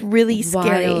it's such a really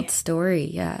scary wild story.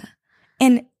 Yeah.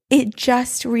 And it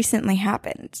just recently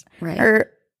happened. Right.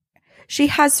 She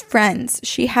has friends.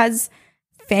 She has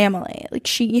family. Like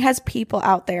she has people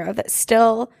out there that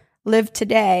still live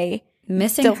today,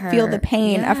 missing still feel the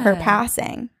pain of her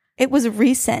passing. It was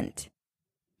recent.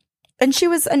 And she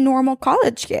was a normal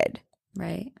college kid.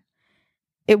 Right.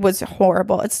 It was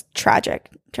horrible. It's tragic.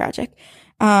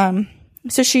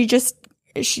 So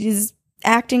she's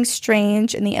acting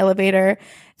strange in the elevator.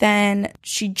 Then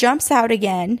she jumps out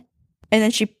again and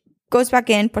then she goes back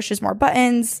in, pushes more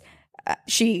buttons.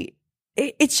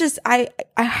 It's just, I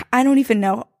don't even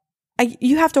know.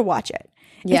 You have to watch it.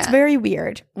 Yeah. It's very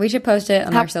weird. We should post it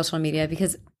on our social media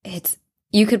because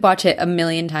you could watch it a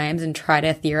million times and try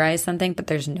to theorize something, but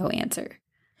there's no answer.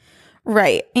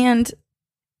 Right. And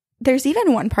there's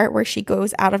even one part where she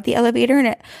goes out of the elevator and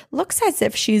it looks as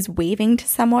if she's waving to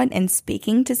someone and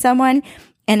speaking to someone.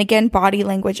 And again, body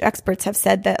language experts have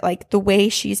said that like the way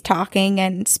she's talking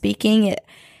and speaking,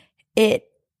 it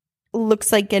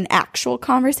looks like an actual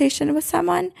conversation with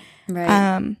someone. Right.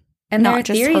 And there are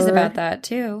theories about that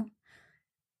too.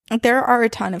 There are a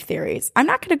ton of theories. I'm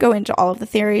not going to go into all of the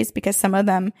theories because some of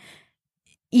them,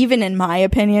 even in my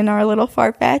opinion, are a little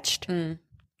far-fetched.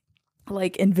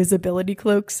 Like invisibility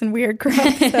cloaks and weird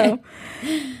crap. So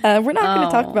we're not going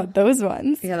to talk about those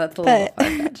ones. Yeah, that's a little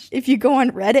far-fetched. If you go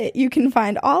on Reddit, you can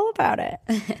find all about it.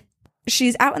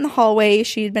 She's out in the hallway.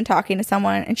 She'd been talking to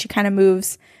someone and she kind of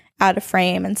moves out of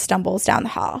frame and stumbles down the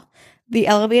hall. The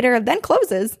elevator then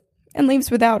closes and leaves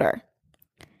without her.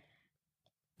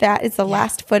 That is the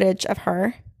last footage of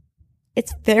her.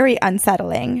 It's very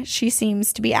unsettling. She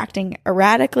seems to be acting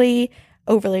erratically,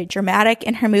 overly dramatic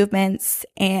in her movements,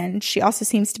 and she also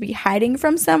seems to be hiding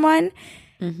from someone.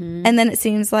 Mm-hmm. And then it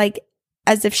seems like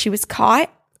as if she was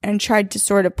caught and tried to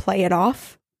sort of play it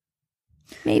off.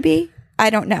 Maybe.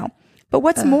 I don't know. But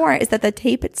what's more is that the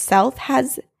tape itself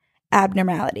has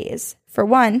abnormalities. For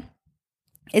one,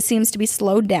 it seems to be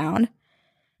slowed down.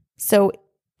 So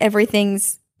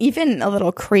everything's even a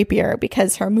little creepier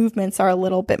because her movements are a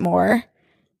little bit more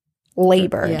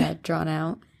labored. Yeah, drawn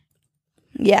out.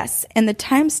 Yes, and the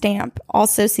timestamp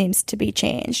also seems to be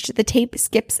changed. The tape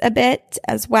skips a bit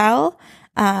as well,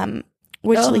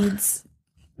 which leads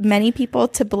many people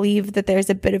to believe that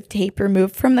there's a bit of tape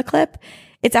removed from the clip.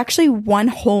 It's actually 1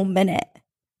 whole minute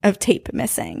of tape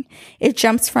missing. It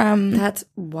jumps from that's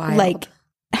wild. Like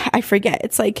I forget.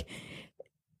 It's like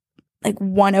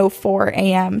 1:04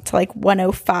 a.m. to like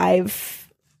 1:05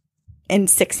 in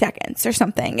 6 seconds or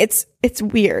something. It's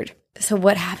weird. So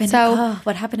what happened?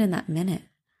 What happened in that minute?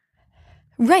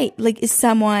 Right. Like, is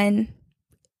someone,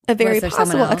 a very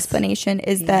possible explanation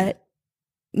is that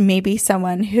maybe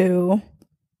someone who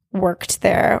worked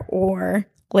there or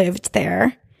lived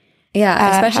there.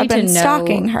 Yeah, especially had been to know,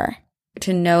 stalking her.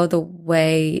 To know the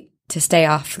way to stay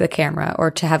off the camera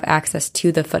or to have access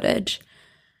to the footage.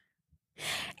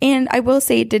 And I will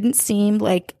say it didn't seem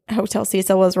like Hotel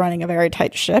Cecil was running a very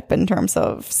tight ship in terms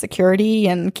of security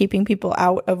and keeping people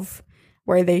out of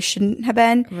where they shouldn't have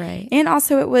been. Right. And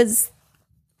also it was,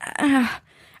 I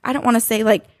don't want to say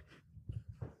like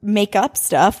make up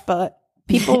stuff, but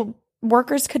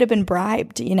workers could have been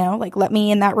bribed, like, let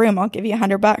me in that room. I'll give you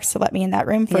 $100 to let me in that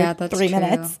room for 3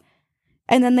 minutes.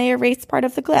 And then they erased part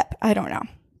of the clip. I don't know.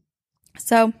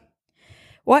 So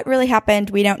what really happened,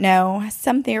 we don't know.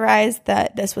 Some theorize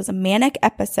that this was a manic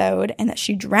episode and that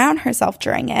she drowned herself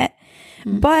during it.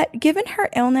 But given her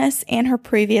illness and her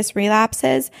previous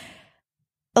relapses,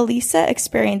 Elisa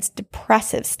experienced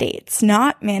depressive states,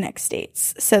 not manic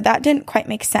states. So that didn't quite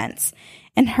make sense.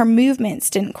 And her movements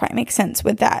didn't quite make sense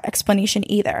with that explanation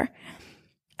either.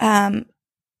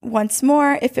 Once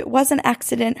more, if it was an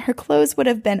accident, her clothes would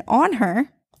have been on her.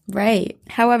 Right.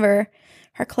 However,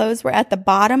 her clothes were at the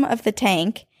bottom of the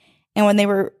tank, and when they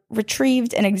were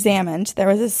retrieved and examined, there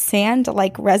was a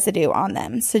sand-like residue on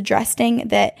them, suggesting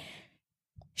that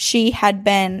she had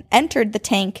been entered the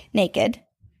tank naked,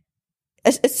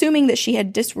 assuming that she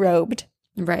had disrobed,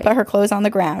 right, put her clothes on the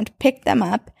ground, picked them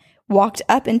up, walked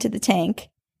up into the tank,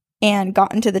 and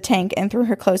got into the tank and threw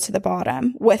her clothes to the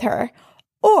bottom with her.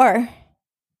 Or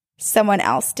someone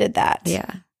else did that.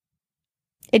 Yeah.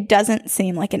 It doesn't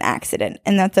seem like an accident,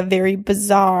 and that's a very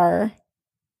bizarre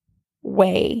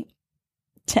way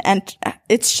to enter.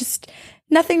 It's just,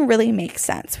 nothing really makes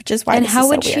sense, which is why and this how is so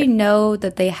would weird. she know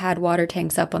that they had water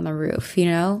tanks up on the roof,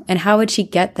 And how would she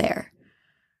get there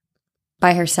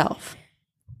by herself?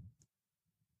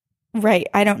 Right.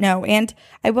 I don't know. And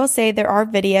I will say there are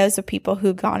videos of people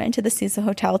who've gone into the Cecil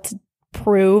Hotel to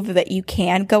prove that you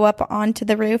can go up onto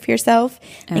the roof yourself.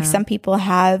 Like some people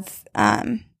have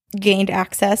gained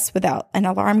access without an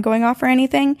alarm going off or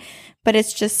anything. But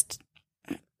it's just,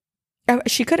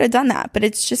 she could have done that. But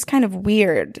it's just kind of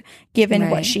weird given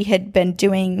what she had been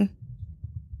doing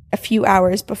a few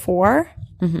hours before.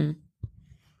 Mm-hmm.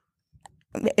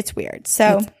 It's weird.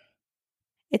 So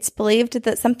it's believed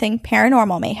that something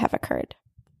paranormal may have occurred.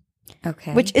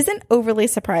 Okay. Which isn't overly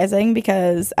surprising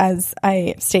because, as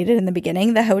I stated in the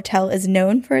beginning, the hotel is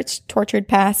known for its tortured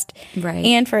past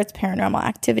and for its paranormal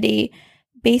activity.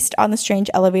 Based on the strange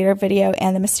elevator video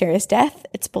and the mysterious death,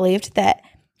 it's believed that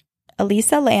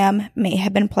Elisa Lam may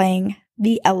have been playing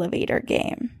the elevator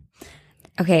game.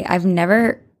 Okay, I've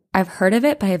heard of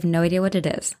it, but I have no idea what it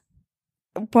is.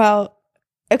 Well,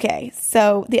 okay,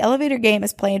 so the elevator game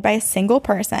is played by a single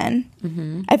person.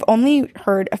 Mm-hmm. I've only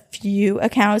heard a few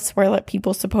accounts where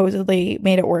people supposedly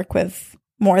made it work with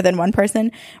more than one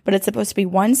person, but it's supposed to be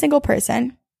one single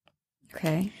person.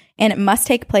 Okay. And it must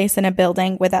take place in a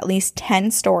building with at least 10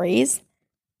 stories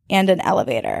and an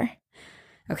elevator.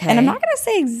 Okay. And I'm not going to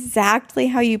say exactly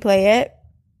how you play it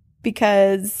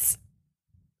because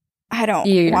I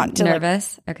don't want to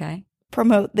nervous. Okay.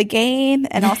 promote the game.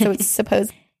 And also it's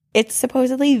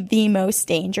supposedly the most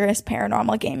dangerous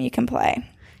paranormal game you can play.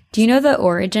 Do you know the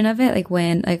origin of it?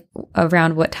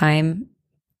 Around what time?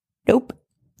 Nope.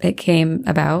 It came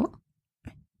about?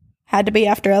 Had to be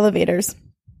after elevators.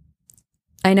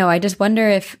 I know. I just wonder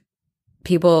if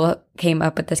people came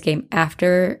up with this game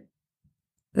after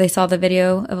they saw the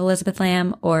video of Elizabeth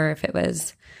Lam or if it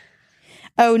was...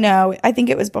 Oh, no. I think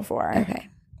it was before. Okay.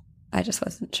 I just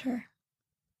wasn't sure.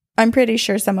 I'm pretty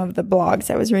sure some of the blogs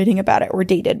I was reading about it were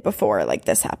dated before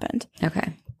this happened.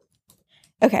 Okay.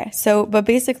 Okay. So, but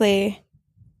basically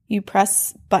you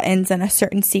press buttons in a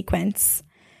certain sequence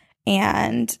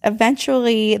and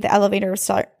eventually the elevator will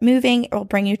start moving. It will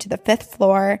bring you to the 5th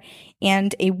floor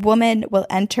and a woman will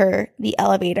enter the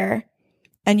elevator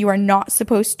and you are not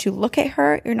supposed to look at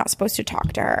her. You're not supposed to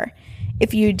talk to her.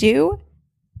 If you do,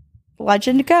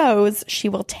 legend goes, she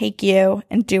will take you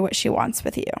and do what she wants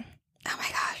with you. Oh my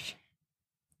gosh.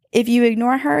 If you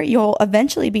ignore her, you'll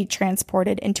eventually be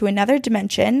transported into another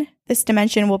dimension. This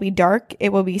dimension will be dark.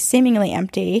 It will be seemingly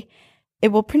empty. It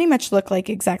will pretty much look like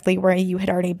exactly where you had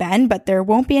already been, but there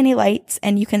won't be any lights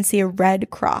and you can see a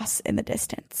red cross in the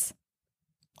distance.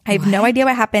 I have no idea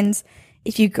what happens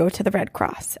if you go to the red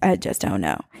cross. I just don't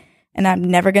know. And I'm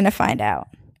never going to find out.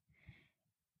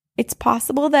 It's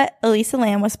possible that Elisa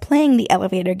Lam was playing the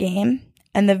elevator game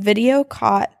And the video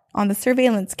caught on the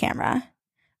surveillance camera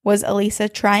was Elisa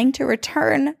trying to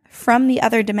return from the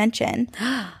other dimension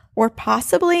or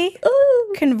possibly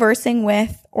conversing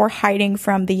with or hiding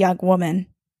from the young woman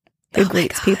who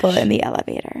greets people in the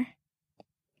elevator.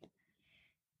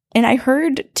 And I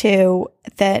heard, too,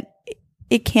 that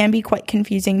it can be quite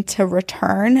confusing to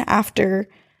return after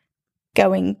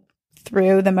going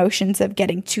through the motions of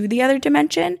getting to the other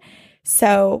dimension.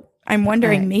 So I'm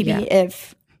wondering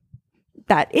if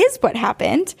that is what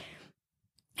happened.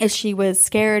 If she was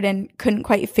scared and couldn't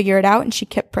quite figure it out and she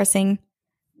kept pressing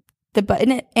the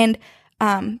button. And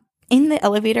in the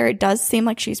elevator, it does seem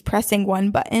like she's pressing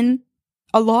one button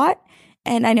a lot.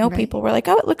 And I know people were like,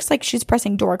 oh, it looks like she's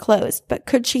pressing door closed. But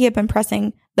could she have been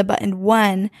pressing the button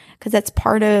 1? Because that's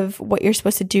part of what you're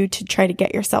supposed to do to try to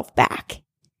get yourself back.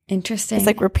 Interesting. It's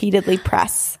like repeatedly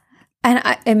press. And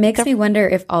it makes me wonder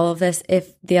if all of this,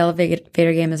 if the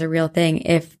elevator game is a real thing,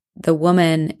 if the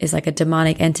woman is like a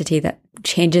demonic entity that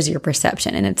changes your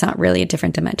perception and it's not really a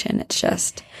different dimension. It's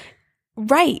just.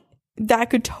 Right. That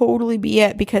could totally be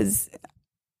it, because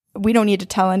we don't need to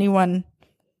tell anyone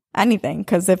anything,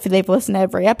 because if they've listened to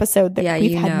every episode,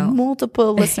 we've had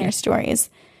multiple listener stories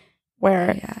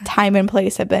where time and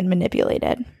place have been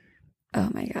manipulated. Oh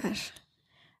my gosh.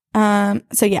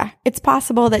 So yeah, it's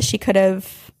possible that she could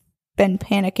have been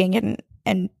panicking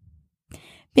and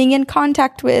being in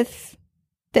contact with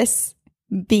this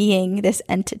being, this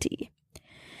entity.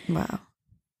 Wow.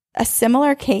 A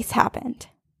similar case happened.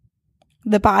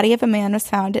 The body of a man was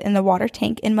found in the water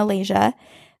tank in Malaysia.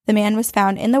 The man was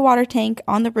found in the water tank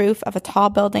on the roof of a tall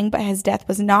building, but his death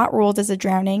was not ruled as a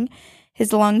drowning.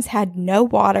 His lungs had no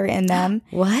water in them.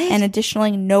 What? And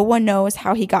additionally, no one knows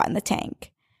how he got in the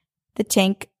tank. The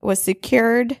tank was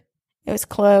secured, it was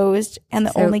closed, and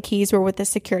the only keys were with the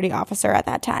security officer at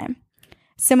that time.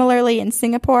 Similarly, in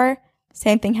Singapore,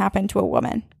 same thing happened to a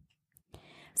woman.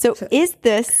 So is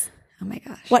this oh my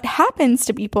gosh, what happens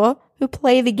to people who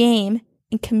play the game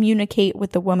and communicate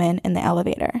with the woman in the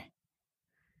elevator?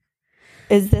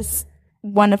 Is this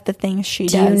one of the things she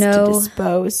does to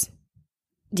dispose?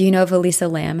 Do you know if Elisa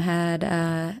Lam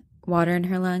had water in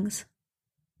her lungs?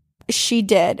 She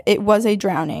did. It was a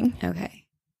drowning. Okay.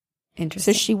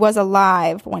 Interesting. So she was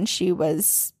alive when she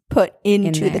was put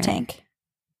into the tank.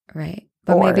 Right.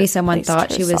 But maybe someone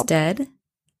thought she was dead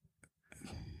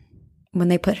when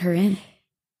they put her in.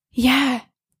 Yeah.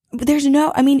 There's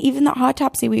even the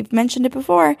autopsy, we've mentioned it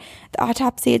before, the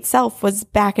autopsy itself was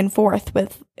back and forth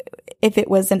with if it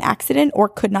was an accident or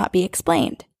could not be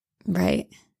explained. Right.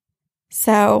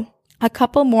 So a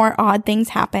couple more odd things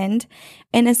happened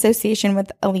in association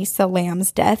with Elisa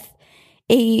Lam's death.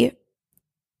 And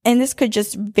this could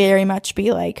just very much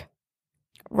be like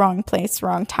wrong place,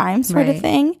 wrong time sort of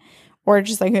thing, or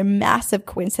just like a massive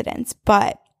coincidence.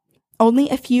 But only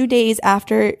a few days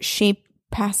after she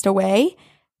passed away,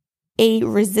 a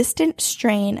resistant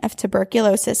strain of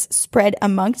tuberculosis spread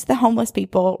amongst the homeless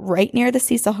people right near the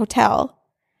Cecil Hotel.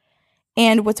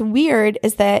 And what's weird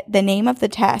is that the name of the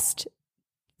test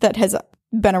that has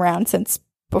been around since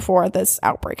before this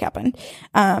outbreak happened,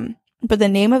 but the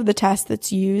name of the test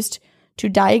that's used to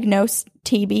diagnose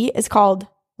TB is called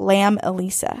Lam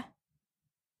Elisa.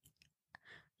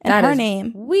 And her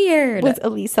name was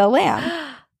Elisa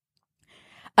Lam.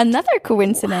 Another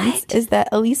coincidence is that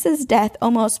Elisa's death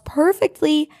almost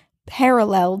perfectly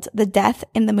paralleled the death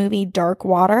in the movie Dark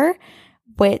Water,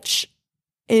 which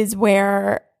is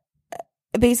where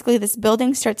basically this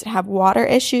building starts to have water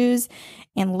issues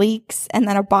and leaks, and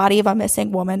then a body of a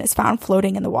missing woman is found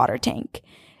floating in the water tank.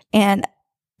 And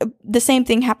the same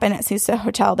thing happened at Cecil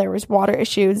Hotel. There was water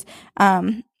issues.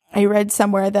 I read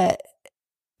somewhere that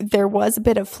there was a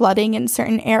bit of flooding in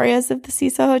certain areas of the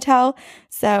Cecil Hotel.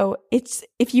 So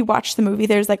if you watch the movie,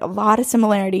 there's like a lot of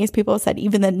similarities. People have said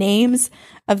even the names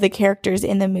of the characters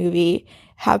in the movie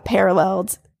have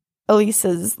paralleled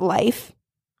Elisa's life.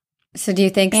 So do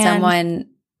you think someone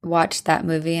watched that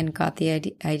movie and got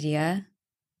the idea?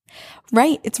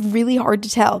 Right. It's really hard to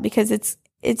tell because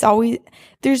it's always,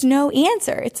 there's no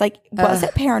answer. It's like, was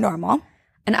it paranormal?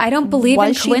 And I don't believe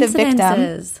in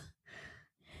coincidences.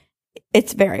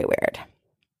 It's very weird.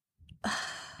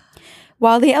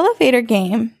 While the elevator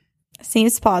game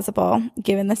seems plausible,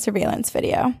 given the surveillance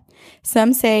video,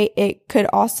 some say it could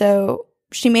also,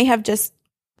 she may have just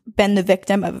been the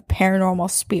victim of a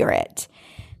paranormal spirit.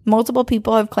 Multiple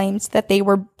people have claimed that they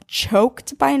were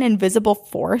choked by an invisible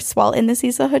force while in the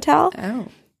Cecil Hotel. Oh.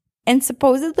 And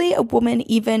supposedly a woman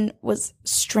even was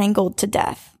strangled to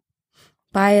death.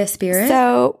 By a spirit?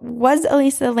 So was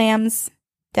Elisa Lam's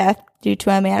death due to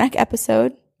a manic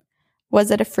episode?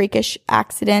 Was it a freakish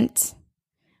accident?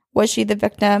 Was she the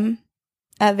victim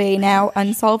of a now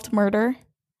unsolved murder?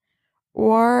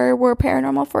 Or were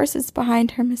paranormal forces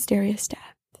behind her mysterious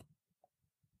death?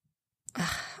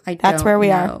 That's where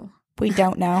we are. We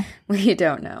don't know. We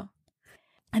don't know.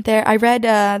 I read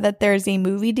that there's a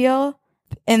movie deal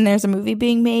and there's a movie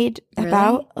being made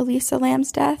about Elisa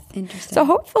Lam's death. Interesting. So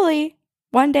hopefully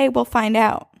one day we'll find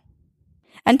out.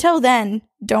 Until then,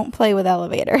 don't play with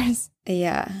elevators.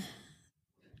 Yeah.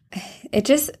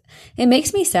 It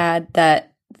makes me sad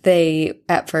that they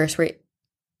at first were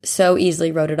so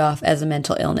easily wrote it off as a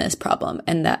mental illness problem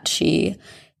and that she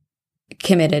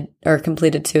committed or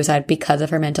completed suicide because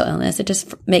of her mental illness. It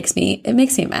just makes me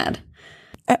mad.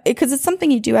 Because it's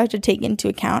something you do have to take into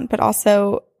account, but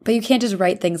you can't just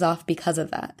write things off because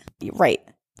of that. Right.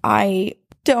 I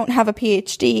don't have a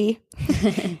PhD.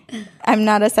 I'm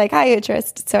not a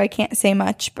psychiatrist, so I can't say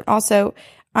much. But also,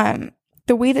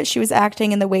 the way that she was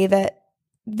acting and the way that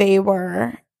they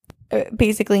were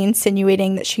basically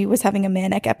insinuating that she was having a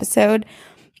manic episode,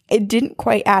 it didn't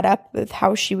quite add up with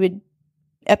how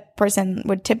a person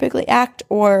would typically act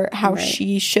or how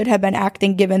she should have been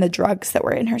acting given the drugs that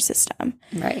were in her system.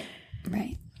 Right.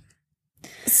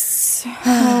 So,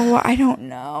 I don't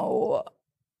know.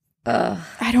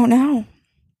 I don't know.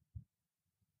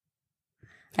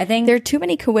 I think there are too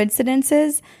many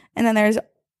coincidences, and then there's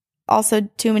also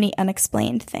too many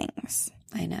unexplained things.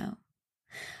 I know.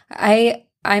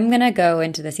 I'm going to go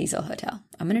into the Cecil Hotel.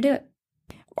 I'm going to do it.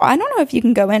 Well, I don't know if you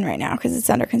can go in right now because it's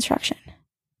under construction.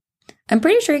 I'm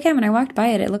pretty sure you can. When I walked by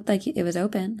it looked like it was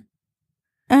open.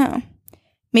 Oh.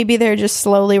 Maybe they're just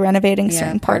slowly renovating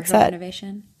certain parts.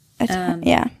 Renovation.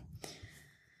 Yeah.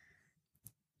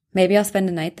 Maybe I'll spend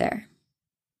a night there.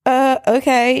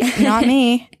 Okay. Not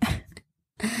me.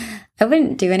 I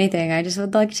wouldn't do anything. I just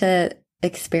would like to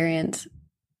experience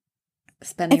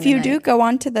spending If you the night. do, go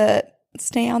on to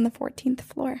stay on the 14th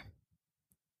floor.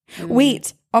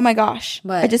 Wait. Oh my gosh.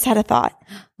 What? I just had a thought.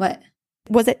 What?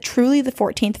 Was it truly the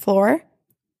 14th floor?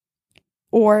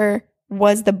 Or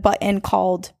was the button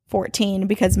called 14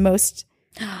 because most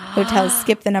hotels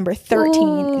skip the number 13?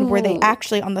 Ooh. And were they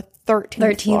actually on the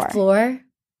 13th floor?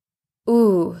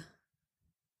 Ooh.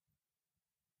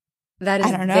 That is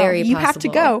I don't know. very You possible. have to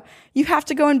go. You have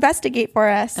to go investigate for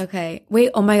us. Okay.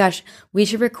 Wait, oh my gosh. We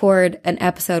should record an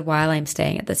episode while I'm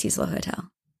staying at the Cecil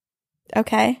Hotel.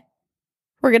 Okay.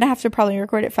 We're going to have to probably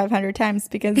record it 500 times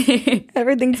because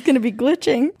everything's going to be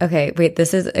glitching. Okay, wait,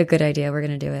 this is a good idea. We're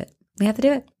going to do it. We have to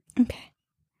do it. Okay.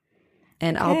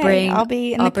 And Okay, I'll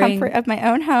be in the comfort of my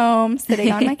own home,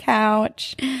 sitting on my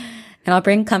couch. And I'll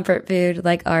bring comfort food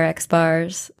like RX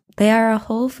bars. They are a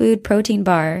whole food protein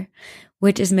bar,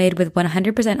 which is made with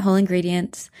 100% whole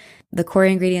ingredients. The core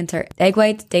ingredients are egg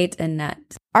whites, dates, and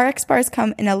nuts. RX bars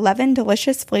come in 11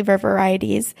 delicious flavor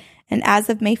varieties. And as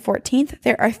of May 14th,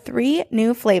 there are 3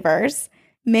 new flavors: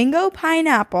 mango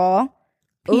pineapple,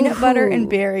 peanut butter and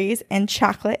berries, and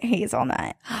chocolate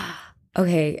hazelnut.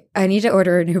 Okay, I need to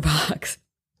order a new box.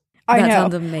 That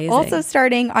sounds amazing. Also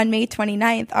starting on May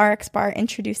 29th, RX Bar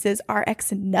introduces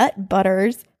RX Nut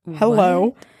Butters. Hello.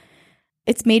 What?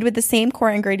 It's made with the same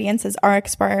core ingredients as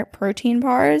RX Bar protein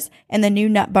bars, and the new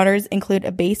nut butters include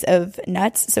a base of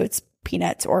nuts, so it's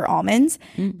peanuts or almonds,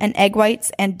 and egg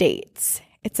whites and dates.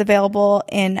 It's available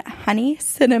in honey,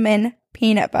 cinnamon,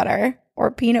 peanut butter,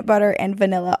 or peanut butter and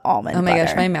vanilla almond butter. Oh my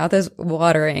gosh, my mouth is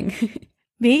watering.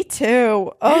 Me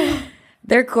too. Oh,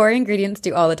 Their core ingredients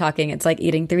do all the talking. It's like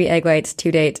eating 3 egg whites,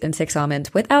 2 dates, and 6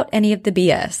 almonds without any of the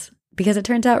BS. Because it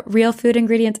turns out real food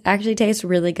ingredients actually taste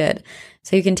really good.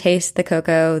 So you can taste the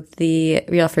cocoa, the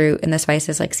real fruit, and the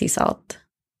spices like sea salt.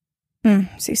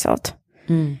 Sea salt.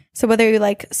 So whether you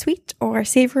like sweet or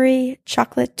savory,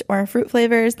 chocolate or fruit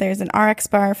flavors, there's an RX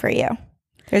bar for you.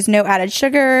 There's no added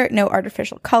sugar, no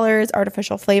artificial colors,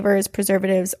 artificial flavors,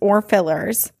 preservatives, or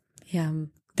fillers. Yeah.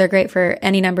 They're great for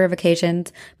any number of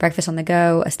occasions. Breakfast on the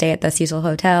go, a stay at the Cecil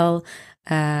Hotel,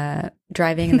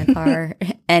 driving in the car,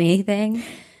 anything.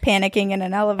 Panicking in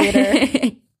an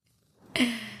elevator.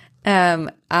 I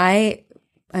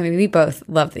mean, we both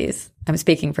love these. I'm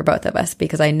speaking for both of us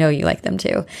because I know you like them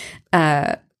too.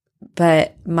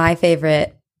 But my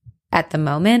favorite at the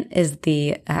moment is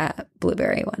the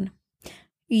blueberry one.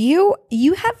 You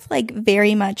have like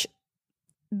very much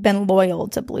been loyal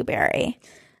to blueberry.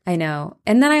 I know.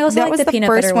 And then I also like the peanut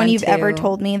butter one. That was the first one you've too. ever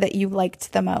told me that you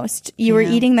liked the most. You were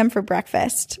eating them for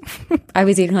breakfast. I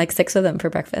was eating like 6 of them for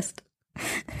breakfast.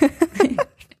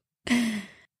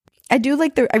 I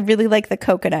really like the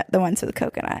coconut, the ones with the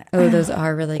coconut. Oh, those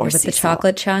are really good with the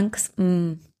chocolate chunks.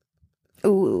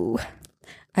 Ooh.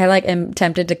 I am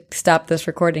tempted to stop this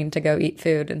recording to go eat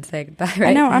food and say goodbye right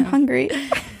I know, now. I'm hungry.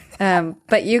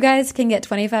 But you guys can get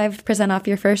 25% off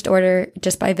your first order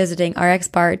just by visiting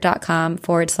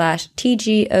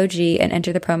rxbar.com/TGOG and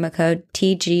enter the promo code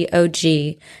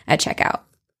TGOG at checkout.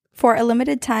 For a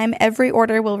limited time, every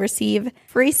order will receive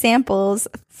free samples.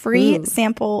 Free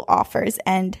sample offers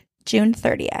end June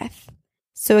 30th.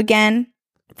 So again,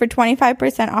 for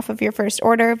 25% off of your first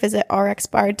order, visit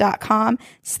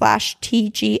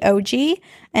rxbar.com/TGOG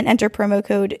and enter promo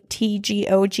code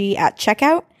TGOG at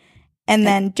checkout. And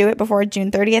then do it before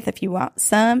June 30th if you want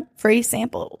some free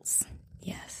samples.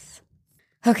 Yes.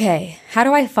 Okay. How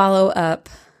do I follow up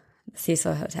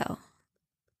Cecil Hotel?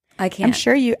 I can't. I'm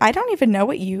sure I don't even know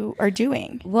what you are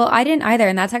doing. Well, I didn't either.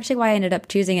 And that's actually why I ended up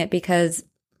choosing it, because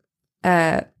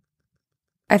I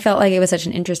felt like it was such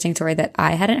an interesting story that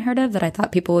I hadn't heard of, that I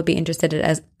thought people would be interested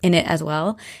in it as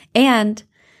well. And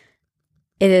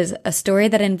it is a story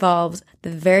that involves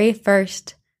the very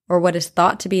first, or what is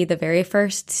thought to be the very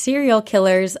first, serial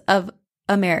killers of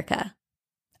America.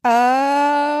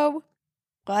 Oh,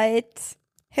 what?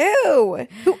 Who?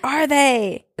 Who are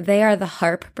they? They are the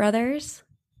Harp brothers.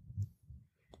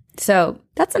 So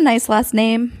that's a nice last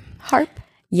name, Harp.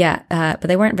 Yeah, but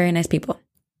they weren't very nice people.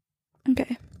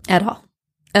 Okay. At all.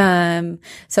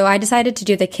 So I decided to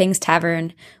do the King's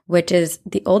Tavern, which is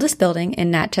the oldest building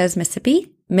in Natchez,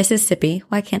 Mississippi.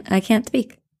 I can't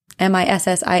speak.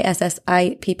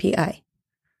 Mississippi.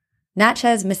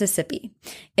 Natchez, Mississippi.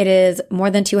 It is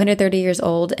more than 230 years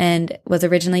old and was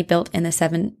originally built in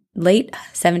the late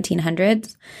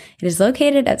 1700s. It is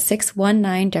located at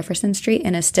 619 Jefferson Street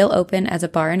and is still open as a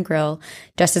bar and grill,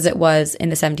 just as it was in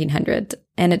the 1700s.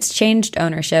 And it's changed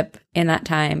ownership in that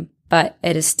time, but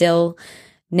it is still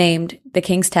named the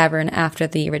King's Tavern after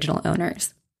the original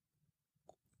owners.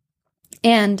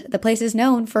 And the place is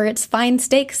known for its fine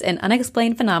steaks and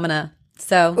unexplained phenomena.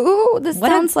 So, ooh, this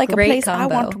sounds like a place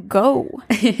combo. I want to go.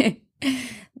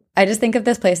 I just think of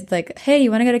this place. It's like, hey, you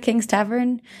want to go to King's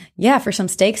Tavern? Yeah, for some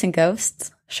steaks and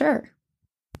ghosts. Sure.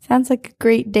 Sounds like a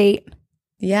great date.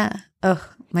 Yeah. Oh,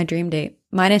 my dream date.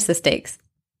 Minus the steaks.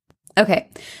 Okay.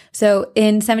 So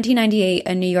in 1798,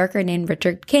 a New Yorker named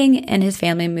Richard King and his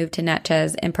family moved to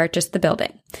Natchez and purchased the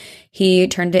building. He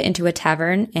turned it into a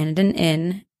tavern and an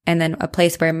inn, and then a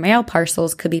place where mail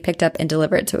parcels could be picked up and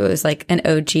delivered. So it was like an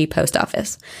OG post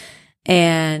office.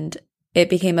 And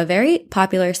it became a very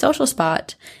popular social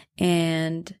spot.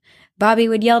 And Bobby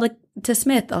would yell to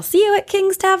Smith, "I'll see you at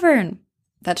King's Tavern."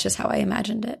 That's just how I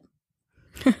imagined it.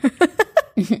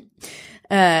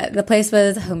 The place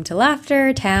was home to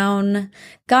laughter, town,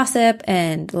 gossip,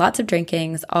 and lots of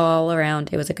drinkings all around.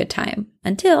 It was a good time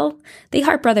until the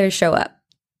Hart brothers show up.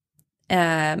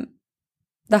 The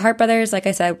Hart brothers, like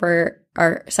I said,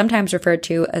 are sometimes referred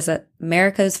to as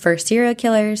America's first serial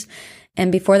killers. And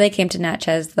before they came to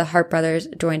Natchez, the Hart brothers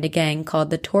joined a gang called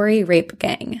the Tory Rape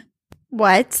Gang.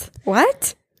 What?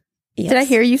 Yes. Did I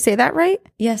hear you say that right?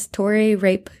 Yes, Tory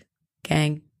Rape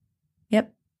Gang.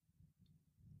 Yep.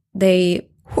 Yep.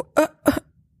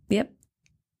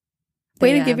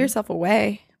 Way to give yourself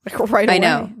away. Like right away. I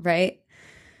know, right?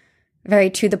 Very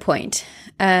to the point.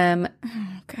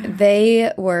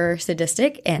 They were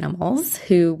sadistic animals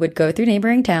who would go through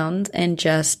neighboring towns and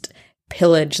just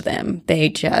pillage them.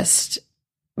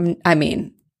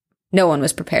 No one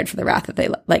was prepared for the wrath that they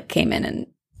came in, and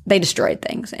they destroyed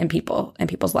things and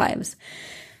people's lives.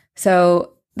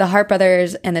 So the Hart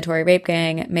brothers and the Tory Rape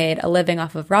Gang made a living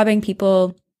off of robbing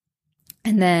people,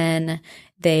 and then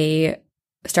they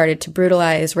started to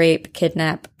brutalize, rape,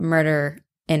 kidnap, murder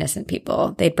innocent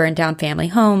people. They burned down family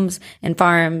homes and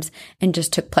farms and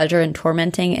just took pleasure in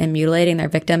tormenting and mutilating their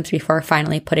victims before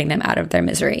finally putting them out of their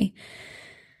misery.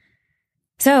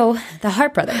 So the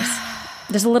Hart brothers,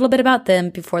 just a little bit about them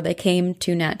before they came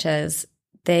to Natchez.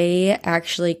 They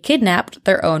actually kidnapped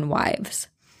their own wives.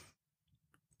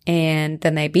 And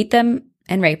then they beat them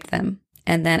and raped them.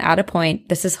 And then at a point,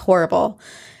 this is horrible.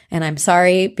 And I'm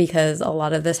sorry because a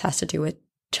lot of this has to do with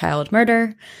child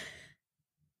murder.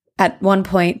 At one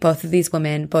point, both of these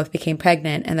women both became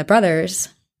pregnant, and the brothers,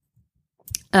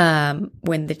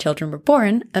 when the children were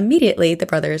born, immediately the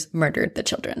brothers murdered the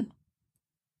children.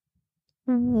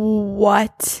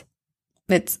 What?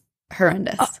 It's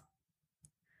horrendous.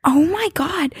 Oh my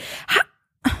God.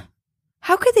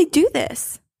 How could they do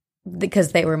this?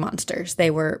 Because they were monsters. They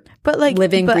were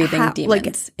living, breathing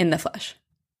demons in the flesh.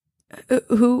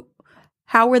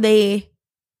 How were they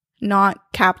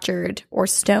not captured or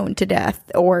stoned to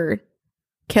death or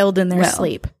killed in their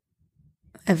sleep?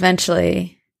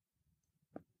 Eventually,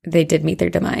 they did meet their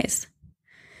demise.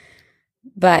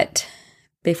 But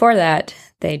before that,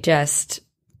 they just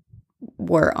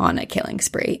were on a killing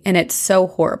spree. And it's so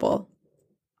horrible.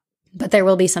 But there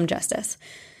will be some justice.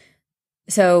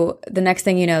 So the next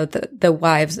thing you know, the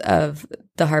wives of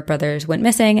the Hart brothers went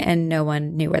missing and no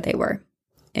one knew where they were.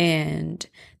 And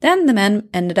then the men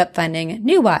ended up finding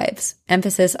new wives,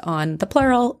 emphasis on the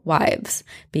plural wives,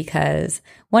 because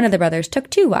one of the brothers took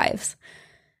 2 wives.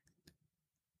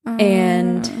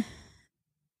 And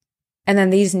then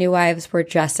these new wives were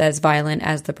just as violent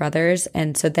as the brothers,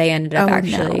 and so they ended up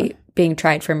being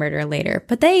tried for murder later.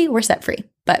 But they were set free,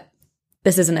 but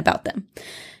this isn't about them.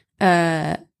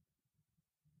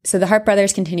 So the Hart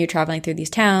brothers continued traveling through these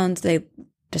towns. They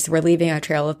just were leaving a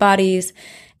trail of bodies,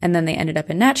 and then they ended up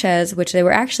in Natchez, which they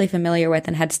were actually familiar with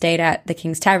and had stayed at the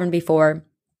King's Tavern before.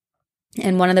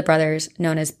 And one of the brothers,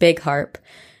 known as Big Harp,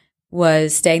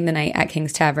 was staying the night at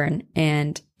King's Tavern,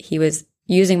 and he was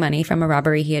using money from a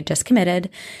robbery he had just committed,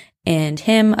 and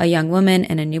him, a young woman,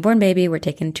 and a newborn baby were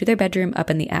taken to their bedroom up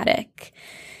in the attic.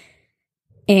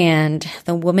 And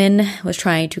the woman was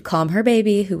trying to calm her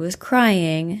baby, who was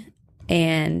crying,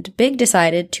 and Big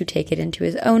decided to take it into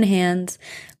his own hands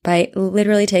by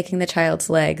literally taking the child's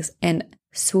legs and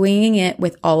swinging it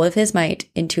with all of his might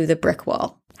into the brick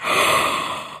wall.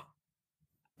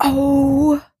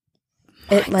 Oh,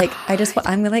 I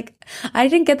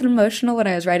didn't get emotional when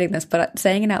I was writing this, but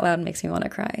saying it out loud makes me want to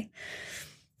cry.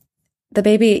 The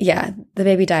baby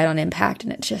died on impact,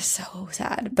 and it's just so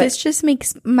sad. But this just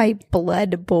makes my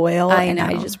blood boil, and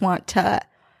I just want to...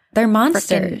 They're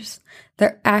monsters.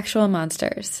 They're actual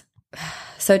monsters.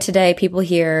 So today, people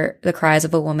hear the cries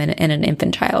of a woman and an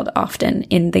infant child often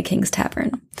in the King's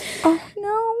Tavern. Oh,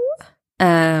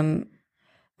 no.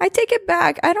 I take it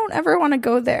back. I don't ever want to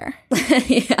go there.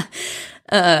 Yeah.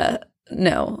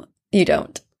 No, you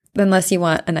don't. Unless you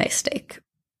want a nice steak.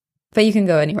 But you can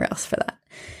go anywhere else for that.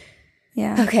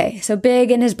 Yeah. Okay, so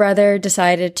Big and his brother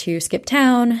decided to skip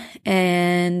town,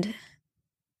 and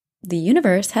the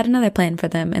universe had another plan for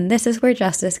them, and this is where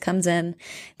Justice comes in.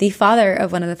 The father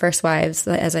of one of the first wives,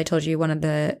 as I told you, one of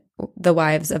the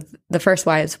wives of the first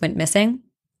wives went missing.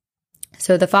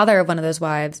 So the father of one of those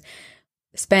wives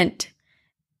spent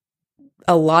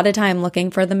a lot of time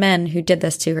looking for the men who did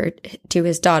this to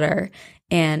his daughter,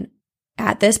 and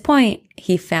at this point,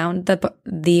 he found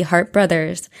the Hart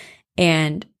brothers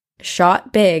and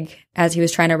shot Big as he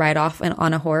was trying to ride off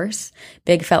on a horse.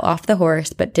 Big fell off the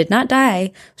horse but did not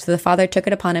die, so the father took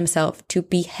it upon himself to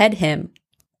behead him,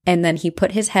 and then he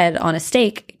put his head on a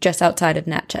stake just outside of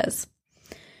Natchez.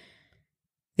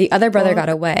 The other brother got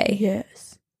away.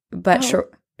 Yes. But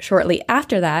shortly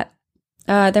after that,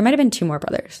 there might have been 2 more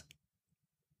brothers.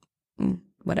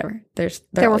 Whatever.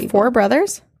 There were 4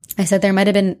 brothers? I said there might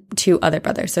have been 2 other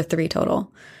brothers, so 3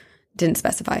 total. Didn't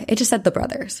specify. It just said the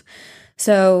brothers.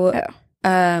 So,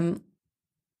 the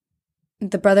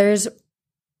brothers,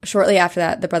 shortly after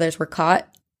that, the brothers were caught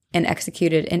and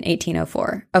executed in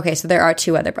 1804. Okay, so there are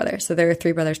 2 other brothers. So there are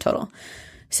 3 brothers total.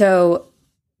 So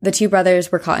the 2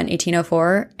 brothers were caught in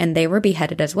 1804, and they were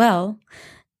beheaded as well.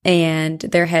 And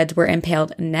their heads were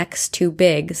impaled next to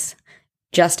Big's,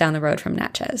 just down the road from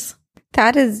Natchez.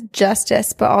 That is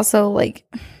justice, but also like...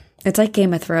 It's like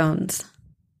Game of Thrones.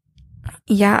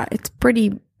 Yeah, it's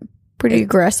pretty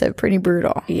aggressive, pretty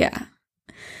brutal. Yeah.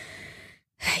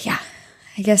 Yeah.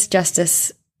 I guess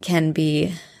justice can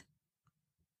be...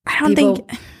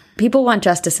 People want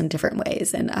justice in different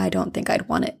ways, and I don't think I'd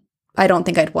want it. I don't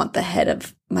think I'd want the head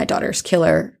of my daughter's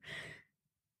killer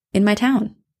in my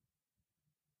town.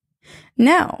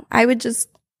 No, I would just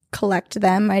collect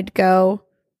them. I'd go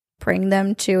bring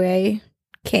them to a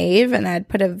cave, and I'd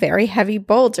put a very heavy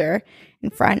boulder in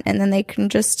front, and then they can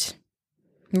just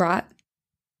rot.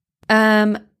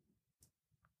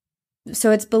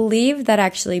 So it's believed that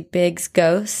actually Big's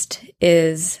ghost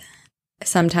is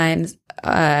sometimes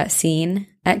seen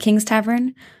at King's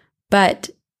Tavern, but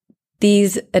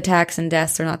these attacks and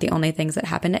deaths are not the only things that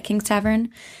happened at King's Tavern.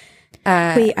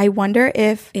 Wait, I wonder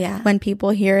if when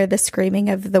people hear the screaming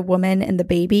of the woman and the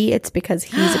baby, it's because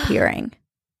he's appearing.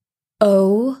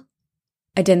 Oh,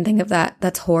 I didn't think of that.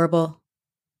 That's horrible.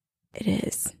 It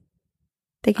is.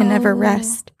 They can never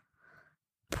rest.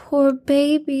 Poor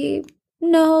baby.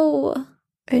 No.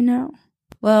 I know.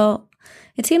 Well,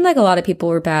 it seemed like a lot of people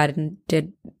were bad and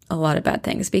did a lot of bad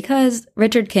things because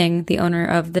Richard King, the owner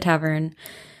of the tavern,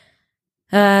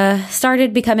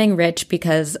 started becoming rich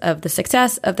because of the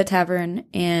success of the tavern,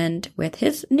 and with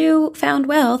his newfound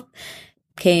wealth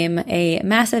came a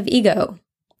massive ego.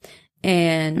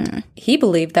 And he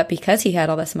believed that because he had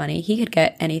all this money, he could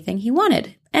get anything he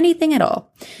wanted, anything at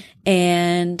all.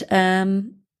 And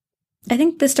I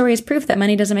think this story is proof that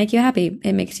money doesn't make you happy.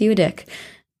 It makes you a dick.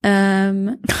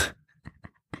 Well,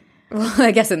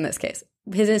 I guess in this case.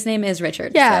 His name is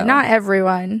Richard. Yeah, so. Not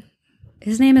everyone.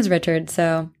 His name is Richard,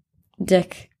 so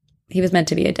dick he was meant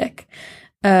to be a dick.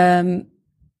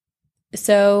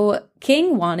 So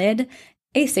King wanted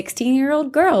a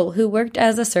 16-year-old girl who worked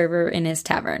as a server in his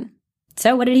tavern.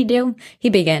 So what did he do? He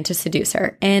began to seduce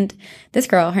her. And this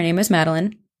girl, her name was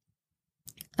Madeline.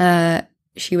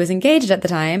 She was engaged at the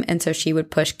time, and so she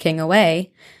would push King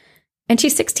away. And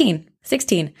she's 16.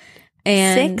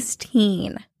 And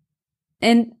 16.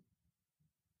 And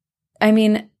I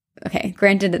mean, okay,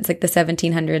 granted it's like the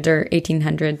 1700s or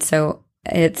 1800s, so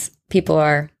it's people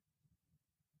are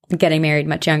getting married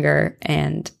much younger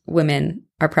and women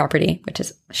are property, which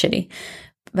is shitty.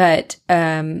 But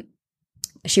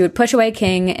she would push away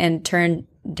King and turn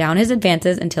down his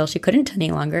advances until she couldn't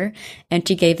any longer, and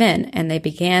she gave in, and they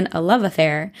began a love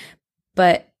affair.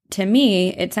 But to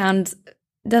me, it said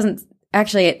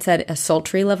a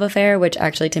sultry love affair, which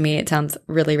actually to me, it sounds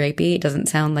really rapey. It doesn't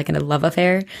sound like a love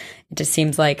affair. It just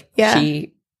seems like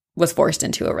she was forced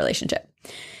into a relationship.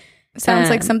 Sounds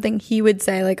like something he would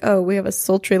say, like, oh, we have a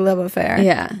sultry love affair.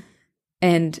 Yeah.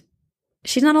 And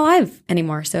she's not alive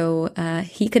anymore, so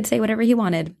he could say whatever he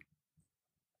wanted.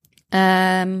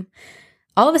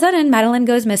 All of a sudden, Madeline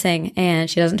goes missing, and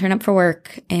she doesn't turn up for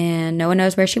work, and no one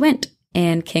knows where she went.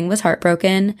 And King was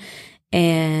heartbroken,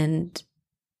 and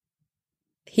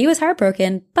he was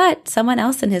heartbroken, but someone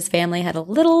else in his family had a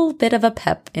little bit of a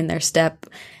pep in their step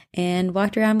and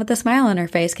walked around with a smile on her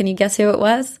face. Can you guess who it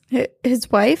was?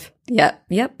 His wife?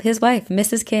 Yep, his wife,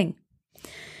 Mrs. King.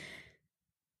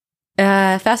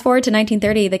 Fast forward to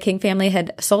 1930, the King family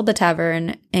had sold the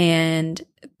tavern, and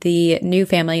the new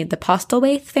family, the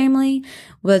Postlethwaite family,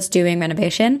 was doing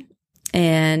renovation,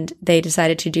 and they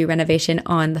decided to do renovation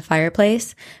on the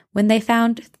fireplace when they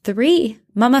found 3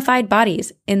 mummified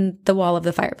bodies in the wall of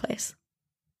the fireplace.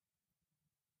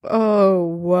 Oh,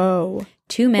 whoa.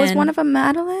 2 men. Was one of them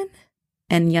Madeline?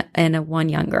 And one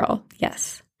young girl,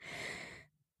 yes.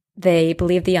 They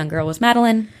believed the young girl was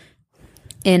Madeline.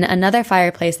 In another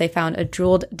fireplace, they found a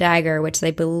jeweled dagger, which they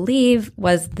believe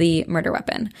was the murder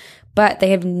weapon. But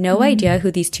they have no idea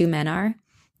who these 2 men are,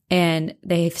 and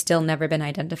they've still never been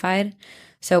identified.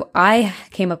 So I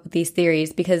came up with these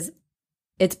theories because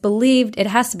it's believed it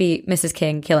has to be Mrs.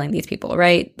 King killing these people,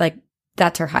 right? Like,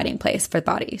 that's her hiding place for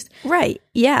bodies. Right,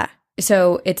 yeah.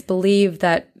 So it's believed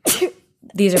that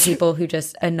these are people who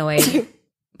just annoyed...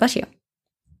 Bless you.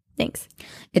 Thanks.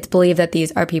 It's believed that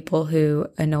these are people who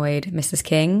annoyed Mrs.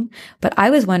 King, but I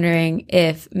was wondering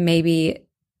if maybe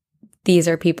these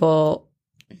are people,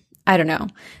 I don't know.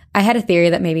 I had a theory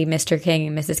that maybe Mr. King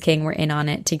and Mrs. King were in on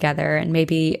it together, and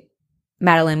maybe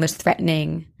Madeline was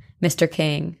threatening Mr.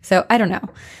 King. So I don't know.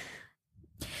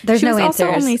 There's no answers. She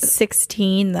was also only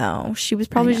 16, though. She was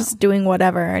probably just doing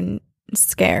whatever and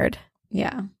scared.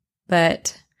 Yeah.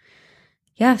 But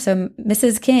yeah, so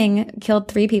Mrs. King killed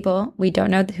 3 people. We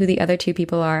don't know who the other 2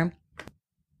 people are.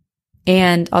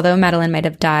 And although Madeline might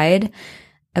have died,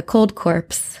 a cold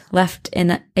corpse left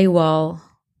in a wall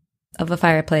of a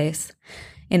fireplace.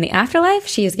 In the afterlife,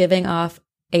 she is giving off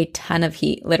a ton of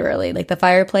heat, literally. Like the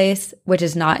fireplace, which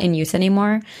is not in use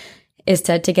anymore, is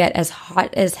said to get as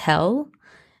hot as hell.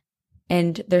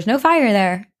 And there's no fire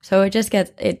there. So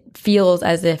it feels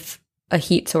as if a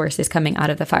heat source is coming out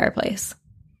of the fireplace.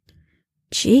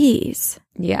 Jeez.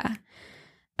 Yeah.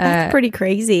 That's pretty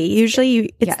crazy.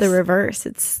 Usually it's the reverse.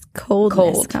 It's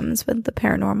coldness comes with the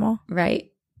paranormal.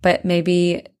 Right. But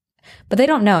they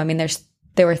don't know. I mean,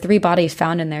 there were 3 bodies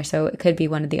found in there, so it could be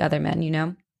one of the other men, you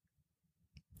know?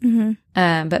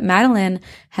 Mm-hmm. But Madeline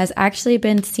has actually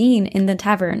been seen in the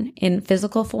tavern in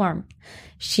physical form.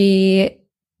 She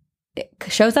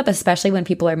shows up especially when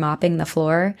people are mopping the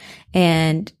floor,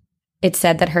 and it's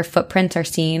said that her footprints are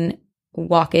seen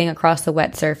walking across the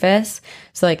wet surface.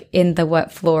 So like in the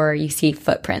wet floor, you see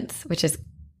footprints, which is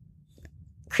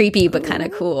creepy, but kind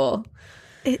of cool.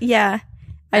 Yeah,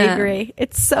 I agree.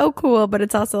 It's so cool, but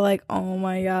it's also like, oh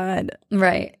my God.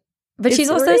 Right. But she's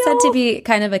also said to be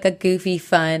kind of like a goofy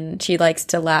fun. She likes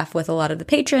to laugh with a lot of the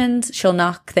patrons. She'll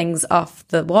knock things off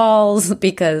the walls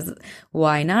because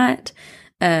why not?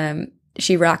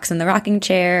 She rocks in the rocking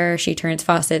chair. She turns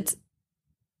faucets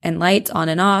and lights on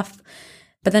and off.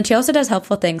 But then she also does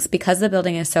helpful things. Because the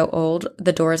building is so old,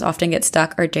 the doors often get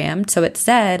stuck or jammed. So it's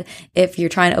said if you're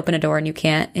trying to open a door and you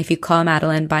can't, if you call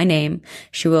Madeline by name,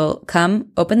 she will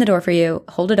come, open the door for you,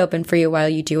 hold it open for you while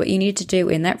you do what you need to do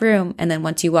in that room. And then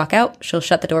once you walk out, she'll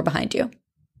shut the door behind you.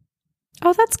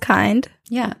 Oh, that's kind.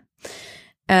 Yeah.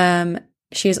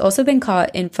 She has also been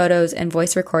caught in photos and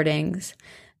voice recordings,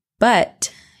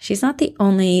 but she's not the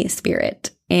only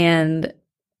spirit. And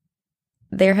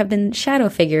there have been shadow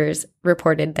figures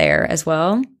reported there as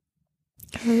well.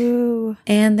 Ooh.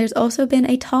 And there's also been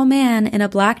a tall man in a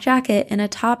black jacket and a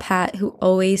top hat who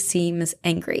always seems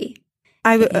angry.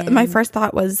 My first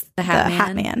thought was The the Hat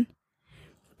Hat Man. Man.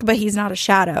 But he's not a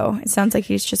shadow. It sounds like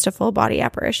he's just a full body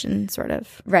apparition, sort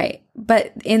of. Right.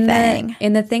 But in Thing.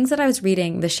 the things that I was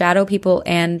reading, the shadow people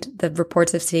and the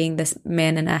reports of seeing this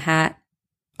man in a hat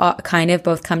kind of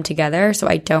both come together. So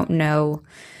I don't know.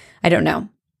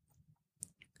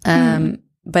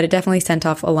 But it definitely sent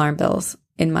off alarm bells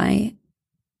in my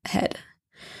head.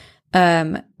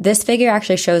 This figure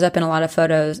actually shows up in a lot of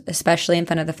photos, especially in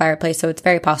front of the fireplace. So it's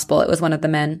very possible it was one of the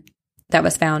men that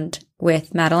was found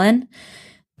with Madeleine.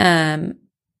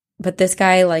 But this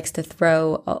guy likes to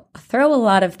throw a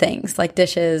lot of things like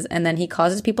dishes, and then he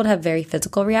causes people to have very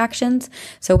physical reactions.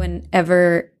 So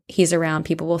whenever he's around,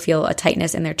 people will feel a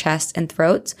tightness in their chest and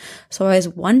throats. So I was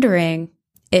wondering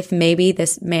if maybe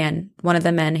this man, one of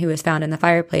the men who was found in the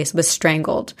fireplace, was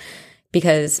strangled,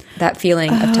 because that feeling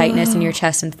of tightness in your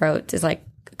chest and throat is like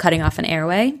cutting off an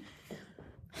airway.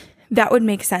 That would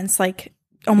make sense. Like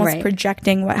almost Right.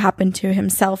 projecting what happened to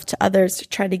himself to others to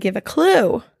try to give a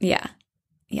clue. Yeah.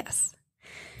 Yes.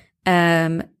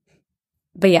 But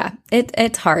yeah,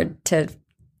 it's hard to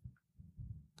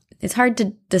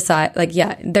decide. Like,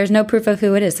 yeah, there's no proof of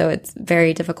who it is, so it's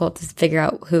very difficult to figure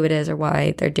out who it is or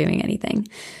why they're doing anything.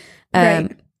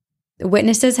 Right.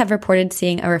 Witnesses have reported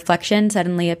seeing a reflection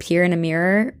suddenly appear in a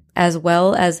mirror, as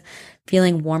well as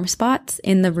feeling warm spots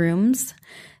in the rooms.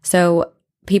 So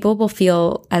people will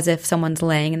feel as if someone's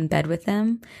laying in bed with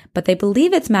them, but they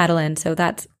believe it's Madeleine, so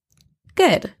that's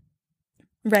good.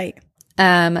 Right.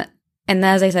 And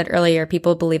as I said earlier,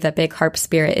 people believe that Big Harp's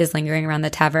spirit is lingering around the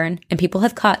tavern, and people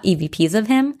have caught EVPs of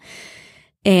him.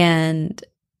 And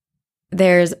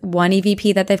there's one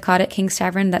EVP that they've caught at King's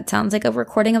Tavern that sounds like a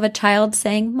recording of a child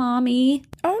saying, "Mommy."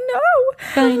 Oh,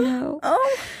 no. I know.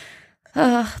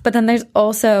 Oh. But then there's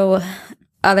also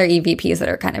other EVPs that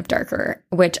are kind of darker,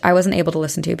 which I wasn't able to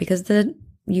listen to because the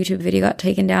YouTube video got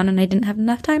taken down and I didn't have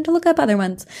enough time to look up other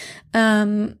ones.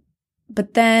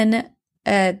 But then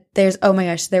there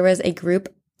was a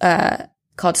group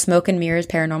called Smoke and Mirrors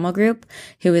Paranormal Group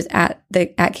who was at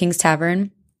King's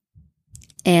Tavern,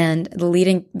 and the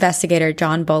leading investigator,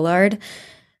 John Bullard,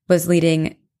 was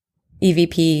leading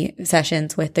EVP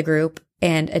sessions with the group,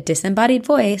 and a disembodied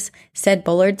voice said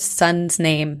Bullard's son's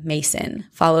name, Mason,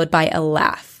 followed by a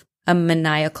laugh, a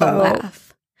maniacal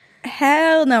laugh.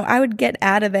 Hell no. I would get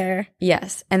out of there.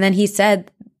 Yes. And then he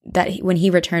said that when he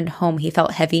returned home, he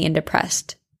felt heavy and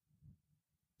depressed.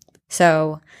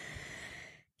 So,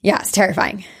 yeah, it's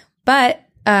terrifying. But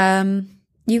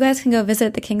you guys can go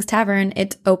visit the King's Tavern.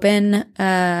 It's open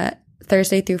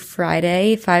Thursday through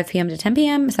Friday, 5 p.m. to 10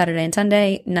 p.m., Saturday and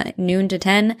Sunday, noon to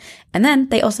 10. And then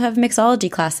they also have mixology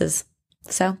classes.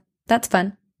 So that's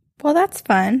fun. Well, that's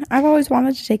fun. I've always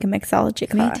wanted to take a mixology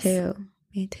class.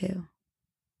 Me too.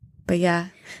 But yeah,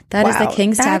 that is the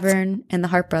King's Tavern and the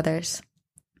Hart Brothers.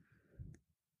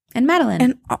 And Madeleine.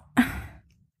 And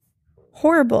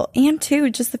horrible. And too,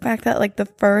 just the fact that like the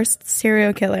first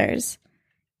serial killers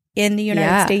in the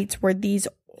United States were these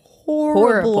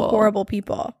horrible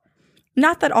people.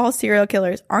 Not that all serial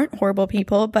killers aren't horrible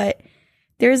people, but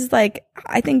there's like,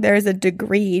 I think there's a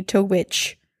degree to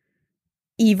which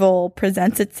evil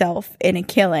presents itself in a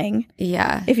killing.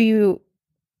 Yeah.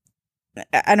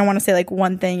 I don't want to say like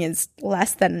one thing is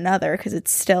less than another because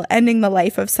it's still ending the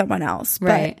life of someone else.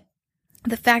 Right. But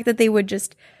the fact that they would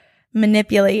just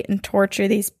manipulate and torture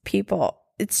these people,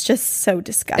 it's just so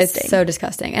disgusting. It's so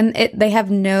disgusting. And they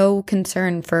have no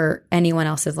concern for anyone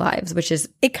else's lives, which is...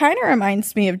 It kind of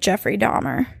reminds me of Jeffrey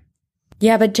Dahmer.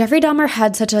 Yeah, but Jeffrey Dahmer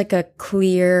had such like a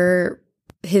clear...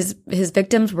 His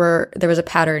victims were... There was a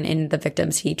pattern in the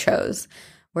victims he chose.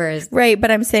 Whereas... Right, but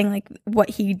I'm saying like what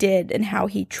he did and how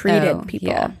he treated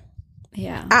people.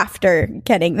 Yeah. After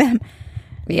getting them.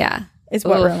 Yeah. Is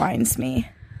what reminds me.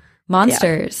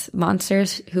 Monsters. Yeah.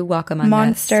 Monsters who walk among us.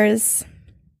 Monsters.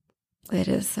 It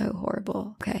is so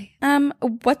horrible. Okay.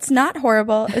 What's not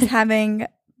horrible is having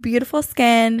beautiful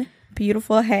skin,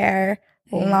 beautiful hair,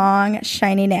 long,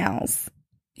 shiny nails.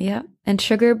 Yeah. And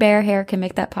Sugar Bear hair can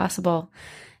make that possible.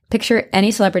 Picture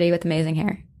any celebrity with amazing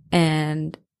hair,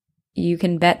 and you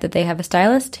can bet that they have a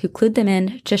stylist who clued them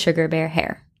in to Sugar Bear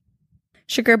hair.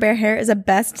 Sugar Bear hair is a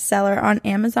bestseller on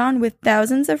Amazon with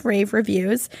thousands of rave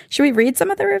reviews. Should we read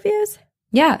some of the reviews?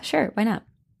 Yeah, sure. Why not?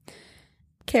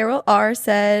 Carol R.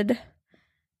 said...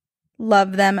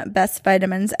 Love them. Best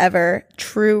vitamins ever.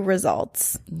 True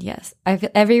results. Yes.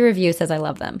 Every review says I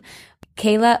love them.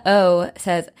 Kayla O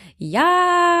says,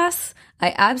 yes,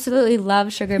 I absolutely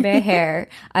love Sugar Bear hair.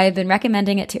 I have been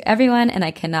recommending it to everyone and I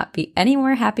cannot be any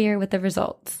more happier with the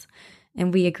results.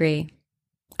 And we agree.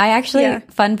 I actually,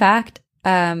 fun fact,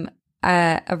 a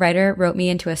writer wrote me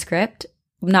into a script.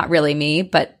 Not really me,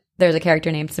 but there's a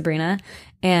character named Sabrina.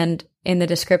 And in the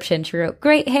description, she wrote,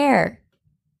 great hair.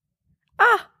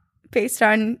 Based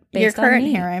on your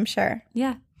current hair, I'm sure.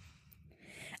 Yeah.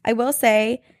 I will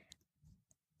say,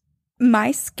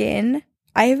 my skin,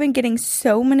 I have been getting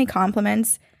so many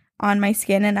compliments on my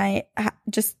skin, and I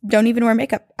just don't even wear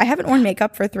makeup. I haven't worn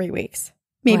makeup for 3 weeks,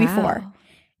 maybe 4.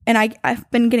 And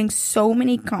I've been getting so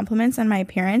many compliments on my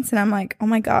appearance, and I'm like, oh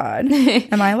my God,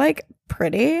 am I like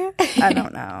pretty? I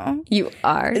don't know. You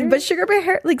are. But Sugar Bear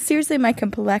hair, like seriously, my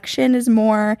complexion is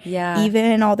more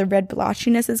even. All the red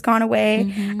blotchiness has gone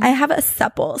away. I have a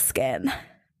supple skin.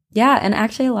 Yeah, and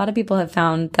actually a lot of people have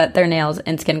found that their nails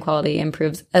and skin quality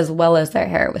improves as well as their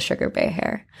hair with Sugar Bear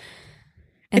hair.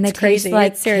 And it's they taste crazy.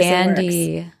 like it seriously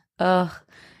candy. Works. Ugh.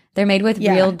 They're made with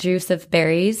real juice of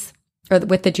berries, or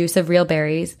with the juice of real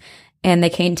berries, and they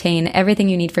contain everything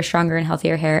you need for stronger and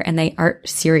healthier hair, and they are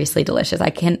seriously delicious.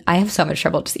 I have so much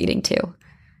trouble just eating too.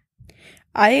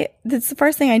 That's the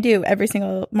first thing I do every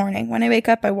single morning. When I wake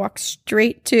up, I walk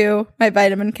straight to my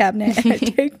vitamin cabinet and I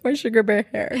take my Sugar Bear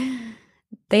hair.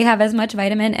 They have as much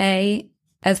vitamin A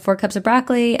as 4 cups of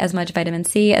broccoli, as much vitamin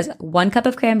C as 1 cup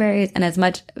of cranberries, and as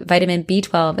much vitamin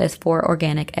B12 as 4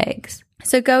 organic eggs.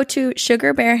 So go to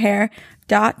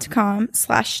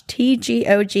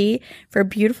sugarbearhair.com/TGOG for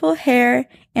beautiful hair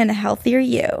and a healthier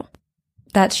you.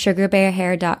 That's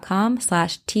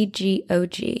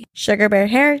sugarbearhair.com/TGOG.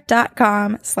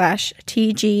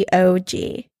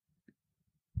 sugarbearhair.com/TGOG.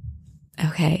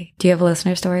 Okay. Do you have a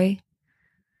listener story?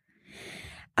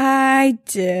 I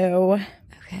do.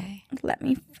 Okay. Let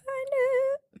me find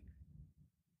it.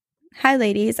 Hi,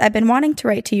 ladies. I've been wanting to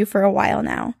write to you for a while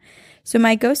now. So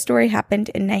my ghost story happened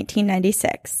in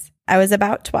 1996. I was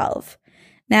about 12.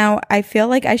 Now, I feel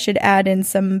like I should add in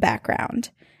some background.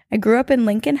 I grew up in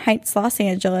Lincoln Heights, Los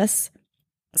Angeles,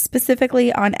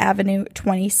 specifically on Avenue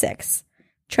 26.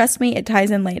 Trust me, it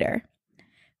ties in later.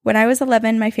 When I was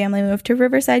 11, my family moved to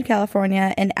Riverside,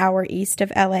 California, an hour east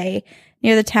of LA,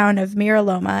 near the town of Mira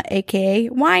Loma, aka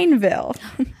Wineville.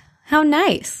 How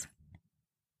nice.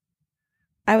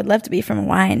 I would love to be from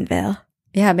Wineville.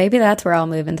 Yeah, maybe that's where I'll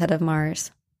move instead of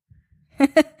Mars.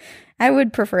 I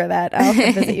would prefer that. I'll have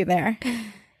to visit you there.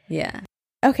 Yeah.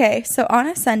 Okay, so on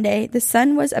a Sunday, the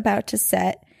sun was about to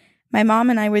set. My mom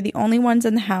and I were the only ones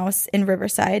in the house in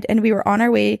Riverside, and we were on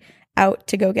our way out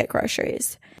to go get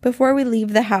groceries. Before we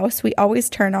leave the house, we always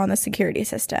turn on the security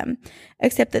system,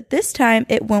 except that this time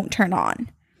it won't turn on.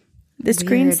 The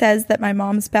screen says that my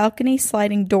mom's balcony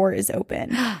sliding door is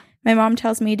open. My mom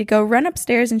tells me to go run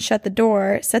upstairs and shut the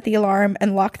door, set the alarm,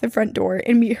 and lock the front door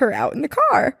and meet her out in the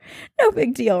car. No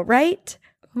big deal, right?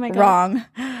 Oh my God. Wrong.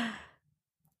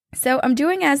 So I'm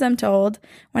doing as I'm told.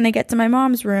 When I get to my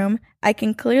mom's room, I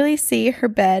can clearly see her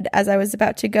bed as I was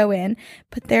about to go in,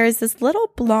 but there is this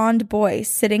little blonde boy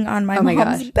sitting on my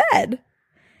mom's bed.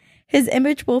 His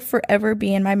image will forever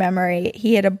be in my memory.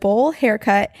 He had a bowl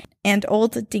haircut and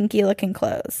old dinky-looking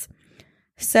clothes.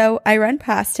 So I run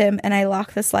past him and I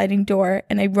lock the sliding door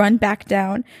and I run back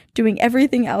down, doing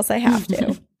everything else I have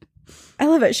to. I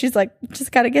love it. She's like,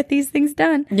 just got to get these things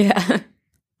done. Yeah.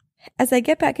 As I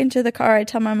get back into the car, I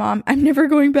tell my mom, I'm never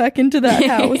going back into that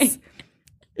house.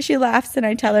 She laughs and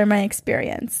I tell her my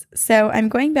experience. So I'm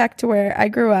going back to where I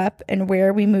grew up and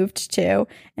where we moved to.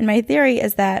 And my theory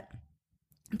is that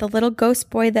the little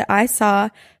ghost boy that I saw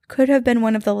could have been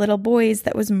one of the little boys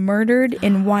that was murdered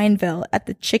in Wineville at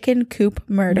the chicken coop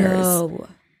murders. No.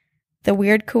 The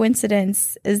weird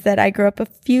coincidence is that I grew up a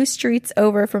few streets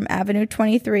over from Avenue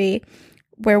 23,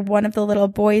 where one of the little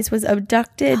boys was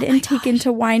abducted and taken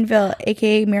to Wineville,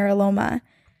 aka Mira Loma,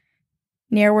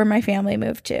 near where my family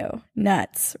moved to.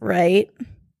 Nuts, right?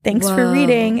 Thanks for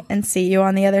reading, and see you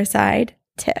on the other side.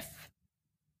 Tiff.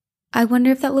 I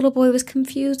wonder if that little boy was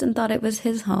confused and thought it was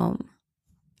his home.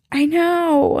 I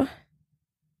know.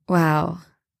 Wow.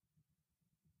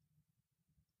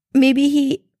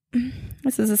 Maybe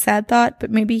this is a sad thought,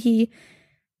 but maybe he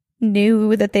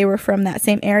knew that they were from that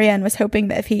same area and was hoping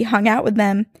that if he hung out with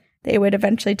them, they would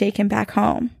eventually take him back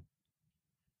home.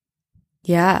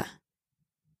 Yeah.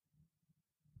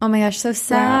 Oh my gosh, so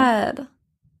sad. Wow.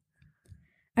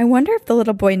 I wonder if the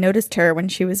little boy noticed her when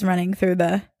she was running through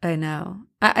the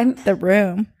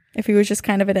room. If he was just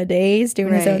kind of in a daze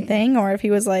doing his own thing, or if he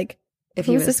was like,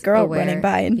 who's this girl running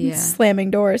by and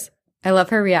slamming doors? I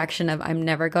love her reaction of, I'm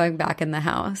never going back in the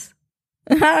house.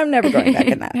 I'm never going back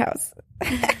in that house.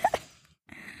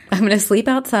 I'm going to sleep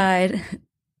outside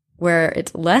where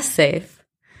it's less safe.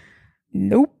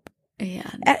 Nope.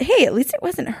 Yeah. Hey, at least it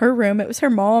wasn't her room. It was her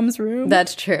mom's room.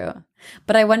 That's true.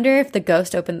 But I wonder if the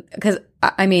ghost opened, because,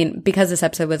 I mean, because this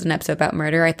episode was an episode about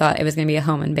murder, I thought it was going to be a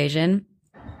home invasion.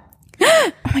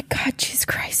 Oh my God, Jesus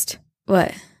Christ.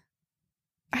 What?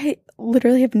 I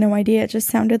literally have no idea. It just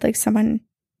sounded like someone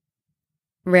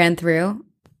Ran through?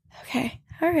 Okay.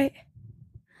 All right.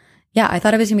 Yeah, I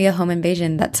thought it was going to be a home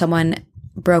invasion, that someone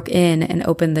broke in and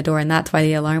opened the door, and that's why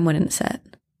the alarm wouldn't set.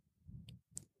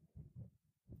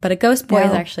 But a ghost boy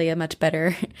is actually a much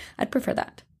better, I'd prefer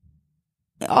that.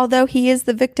 Although he is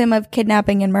the victim of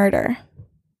kidnapping and murder.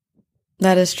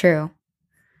 That is true.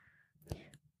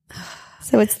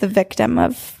 So it's the victim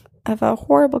of a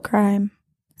horrible crime.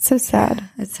 So sad.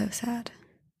 Yeah, it's so sad.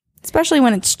 Especially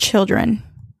when it's children.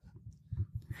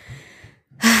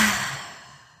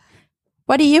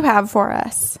 What do you have for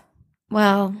us?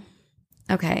 Well,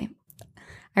 okay.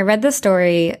 I read the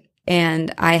story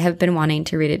and I have been wanting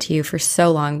to read it to you for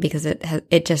so long because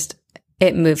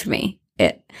it moved me.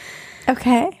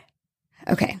 Okay.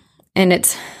 And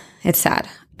it's sad,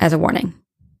 as a warning.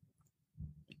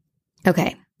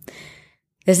 Okay.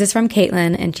 This is from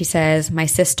Caitlin, and she says, "My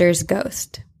sister's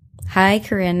ghost." Hi,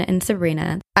 Corinne and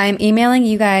Sabrina. I'm emailing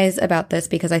you guys about this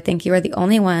because I think you are the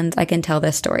only ones I can tell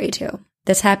this story to.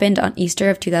 This happened on Easter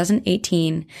of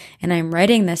 2018, and I'm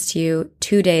writing this to you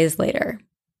 2 days later.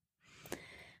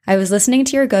 I was listening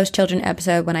to your Ghost Children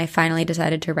episode when I finally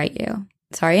decided to write you.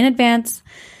 Sorry in advance.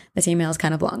 This email is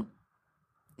kind of long.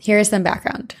 Here is some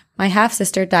background. My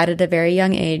half-sister died at a very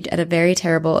young age at a very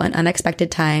terrible and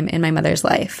unexpected time in my mother's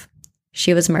life.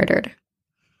 She was murdered.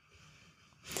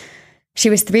 She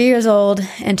was 3 years old,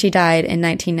 and she died in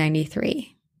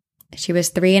 1993. She was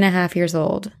 3.5 years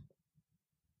old.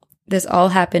 This all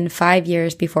happened 5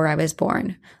 years before I was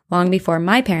born, long before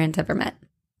my parents ever met.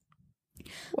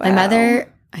 Wow.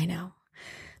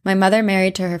 My mother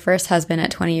married to her first husband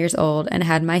at 20 years old and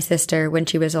had my sister when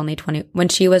she was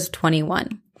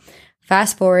 21.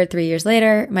 Fast forward 3 years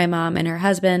later, my mom and her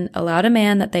husband allowed a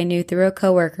man that they knew through a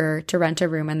coworker to rent a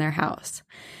room in their house.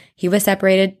 He was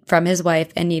separated from his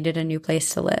wife and needed a new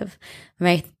place to live.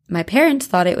 My parents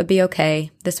thought it would be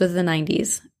okay. This was the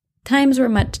 90s. Times were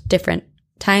much different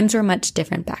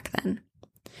back then.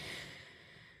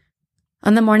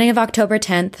 On the morning of October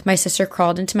 10th, my sister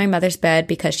crawled into my mother's bed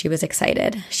because she was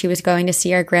excited. She was going to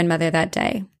see our grandmother that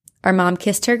day. Our mom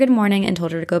kissed her good morning and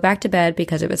told her to go back to bed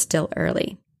because it was still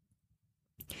early.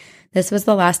 This was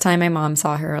the last time my mom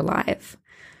saw her alive.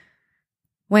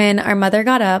 When our mother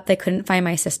got up, they couldn't find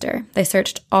my sister. They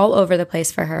searched all over the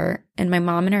place for her, and my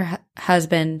mom and her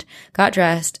husband got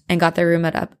dressed and got their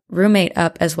roommate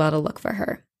up as well to look for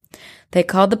her. They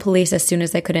called the police as soon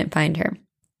as they couldn't find her.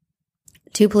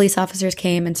 2 police officers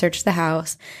came and searched the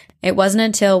house. It wasn't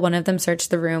until one of them searched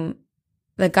the room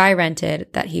the guy rented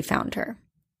that he found her.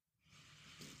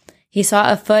 He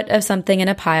saw a foot of something in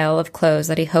a pile of clothes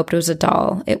that he hoped was a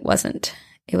doll. It wasn't.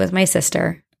 It was my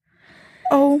sister.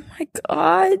 Oh my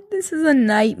God, this is a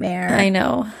nightmare. I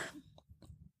know.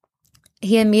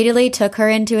 He immediately took her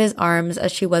into his arms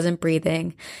as she wasn't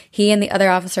breathing. He and the other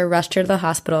officer rushed her to the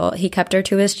hospital. He kept her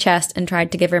to his chest and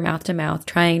tried to give her mouth to mouth,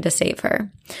 trying to save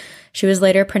her. She was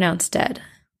later pronounced dead.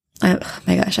 Oh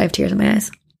my gosh, I have tears in my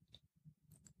eyes.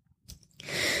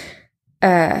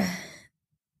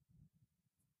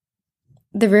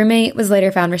 The roommate was later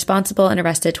found responsible and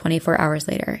arrested 24 hours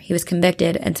later. He was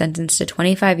convicted and sentenced to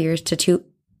 25 years to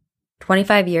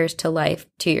life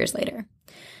 2 years later.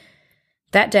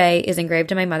 That day is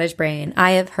engraved in my mother's brain.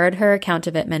 I have heard her account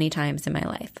of it many times in my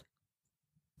life.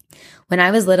 When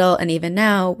I was little, and even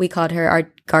now, we called her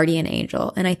our guardian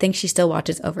angel, and I think she still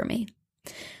watches over me.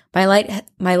 My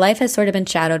life has sort of been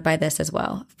shadowed by this as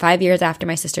well. 5 years after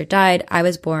my sister died, I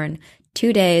was born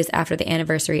 2 days after the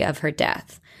anniversary of her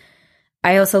death.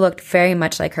 I also looked very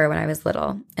much like her when I was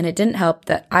little, and it didn't help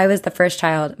that I was the first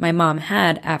child my mom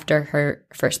had after her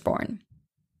firstborn.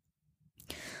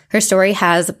 Her story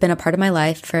has been a part of my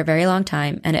life for a very long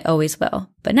time, and it always will.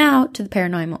 But now to the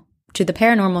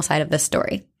paranormal side of this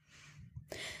story.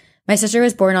 My sister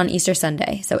was born on Easter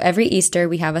Sunday, so every Easter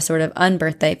we have a sort of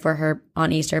unbirthday for her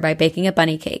on Easter by baking a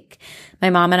bunny cake.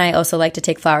 My mom and I also like to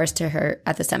take flowers to her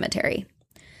at the cemetery.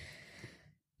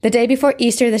 The day before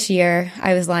Easter this year,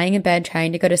 I was lying in bed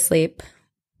trying to go to sleep.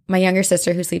 My younger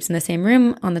sister, who sleeps in the same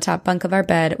room on the top bunk of our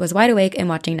bed, was wide awake and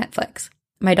watching Netflix.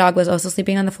 My dog was also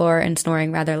sleeping on the floor and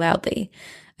snoring rather loudly.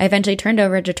 I eventually turned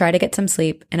over to try to get some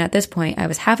sleep, and at this point I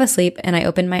was half asleep and I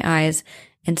opened my eyes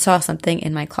and saw something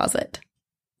in my closet.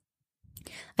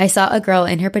 I saw a girl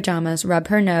in her pajamas rub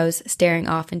her nose, staring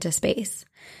off into space.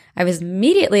 I was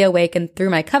immediately awake and threw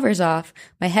my covers off.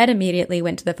 My head immediately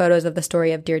went to the photos of the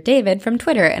story of Dear David from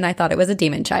Twitter, and I thought it was a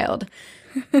demon child.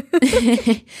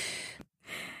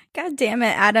 God damn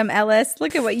it, Adam Ellis.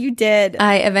 Look at what you did.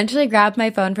 I eventually grabbed my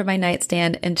phone from my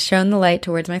nightstand and shone the light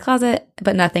towards my closet,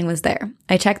 but nothing was there.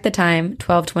 I checked the time,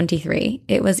 12:23.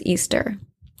 It was Easter.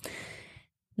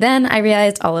 Then I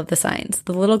realized all of the signs.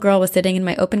 The little girl was sitting in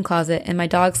my open closet, and my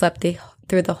dog slept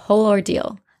through the whole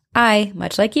ordeal. I,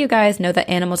 much like you guys, know that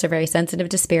animals are very sensitive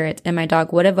to spirits, and my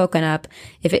dog would have woken up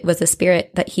if it was a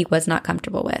spirit that he was not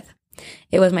comfortable with.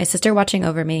 It was my sister watching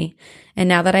over me, and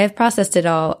now that I have processed it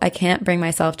all, I can't bring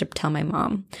myself to tell my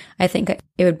mom. I think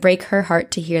it would break her heart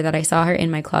to hear that I saw her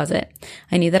in my closet.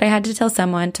 I knew that I had to tell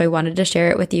someone, so I wanted to share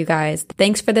it with you guys.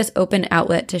 Thanks for this open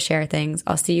outlet to share things.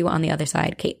 I'll see you on the other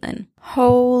side, Caitlin.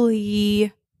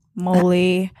 Holy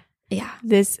moly. Yeah.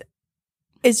 This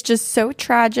is just so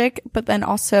tragic, but then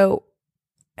also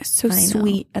so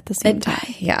sweet at the same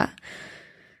time. Yeah.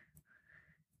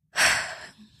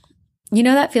 You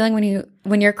know that feeling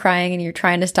when you're crying and you're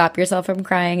trying to stop yourself from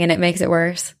crying and it makes it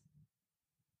worse?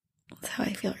 That's how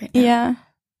I feel right now. Yeah.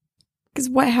 Because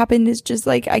what happened is just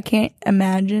like, I can't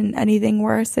imagine anything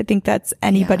worse. I think that's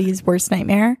anybody's worst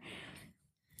nightmare.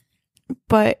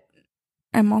 But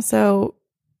I'm also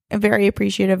very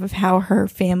appreciative of how her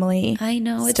family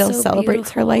still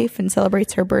celebrates her life and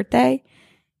celebrates her birthday.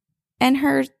 And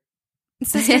her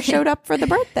sister showed up for the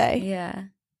birthday. Yeah.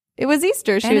 It was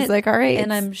Easter. She was like, all right.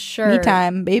 And I'm sure. Me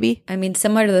time, baby. I mean,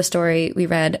 similar to the story we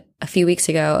read a few weeks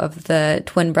ago of the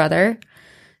twin brother,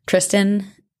 Tristan,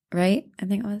 right? I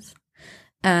think it was.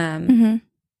 I'm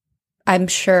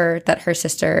sure that her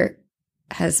sister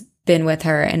has been with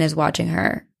her and is watching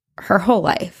her whole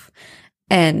life.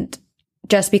 And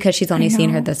just because she's only seen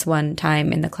her this one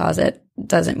time in the closet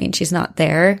doesn't mean she's not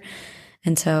there.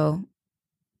 And so.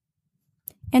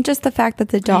 And just the fact that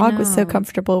the dog was so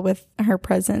comfortable with her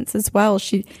presence as well.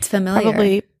 It's familiar.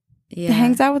 Probably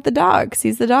hangs out with the dog,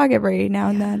 sees the dog every now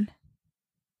and then.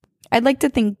 I'd like to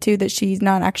think, too, that she's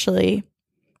not actually,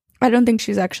 I don't think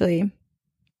she's actually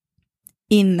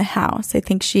in the house. I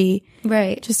think she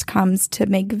just comes to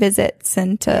make visits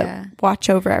and to watch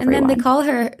over everyone. And then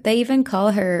they even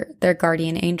call her their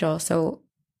guardian angel. So,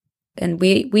 and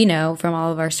we know from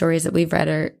all of our stories that we've read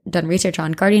or done research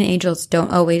on, guardian angels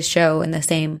don't always show in the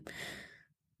same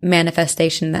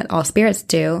manifestation that all spirits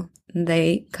do.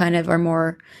 They kind of are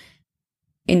more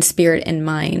in spirit and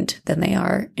mind than they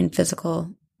are in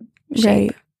physical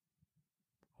shape. Right.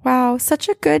 Wow, such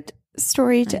a good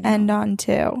story to end on,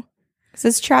 too. Because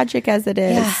as tragic as it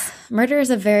is. Murder is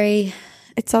a very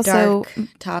dark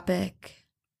topic.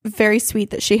 Very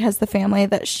sweet that she has the family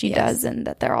that she does and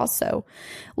that they're also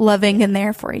loving and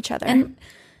there for each other. And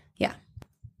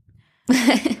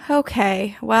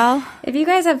Okay, well. If you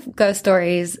guys have ghost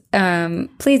stories,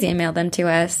 please email them to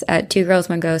us at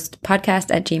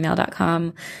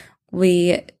twogirlsoneghostpodcast@gmail.com.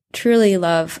 We truly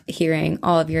love hearing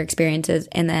all of your experiences,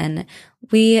 and then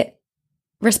we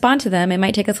respond to them. It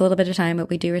might take us a little bit of time, but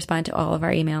we do respond to all of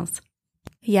our emails.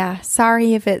 Yeah,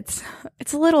 sorry if it's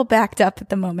a little backed up at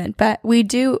the moment, but we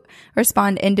do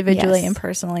respond individually and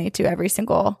personally to every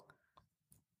single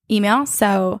email.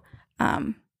 So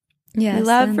we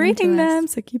love reading them,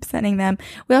 so keep sending them.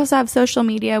 We also have social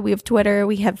media. We have Twitter.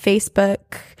 We have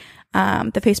Facebook,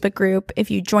 the Facebook group.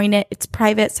 If you join it, it's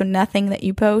private, so nothing that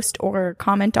you post or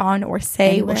comment on or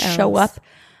say will show up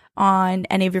on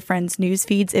any of your friends' news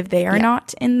feeds if they are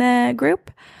not in the group.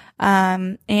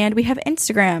 And we have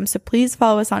Instagram, so please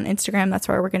follow us on Instagram. That's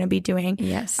where we're going to be doing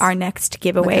our next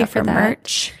giveaway for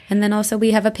merch. And then also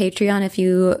we have a Patreon. If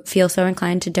you feel so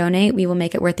inclined to donate, we will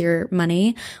make it worth your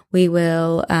money. We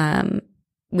will,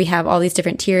 we have all these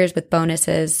different tiers with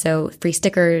bonuses. So free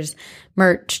stickers,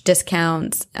 merch,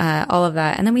 discounts, all of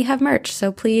that. And then we have merch.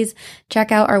 So please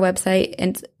check out our website,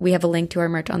 and we have a link to our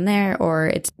merch on there, or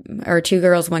it's our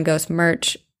 2girls1ghost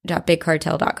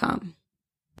merch.bigcartel.com.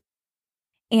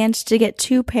 And to get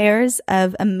 2 pairs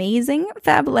of amazing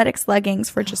Fabletics leggings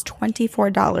for just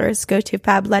 $24, go to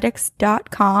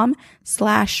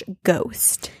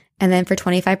fabletics.com/ghost. And then for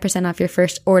 25% off your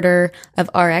first order of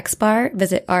RX Bar,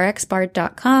 visit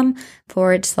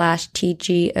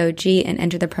rxbar.com/TGOG and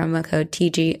enter the promo code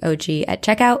TGOG at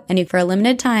checkout. And for a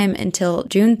limited time until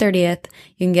June 30th,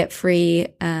 you can get free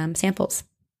samples.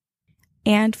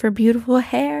 And for beautiful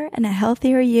hair and a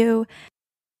healthier you,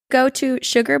 go to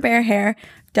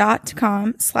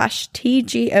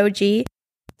sugarbearhair.com/TGOG.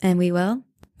 And we will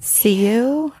see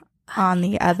you on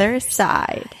the other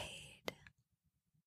side.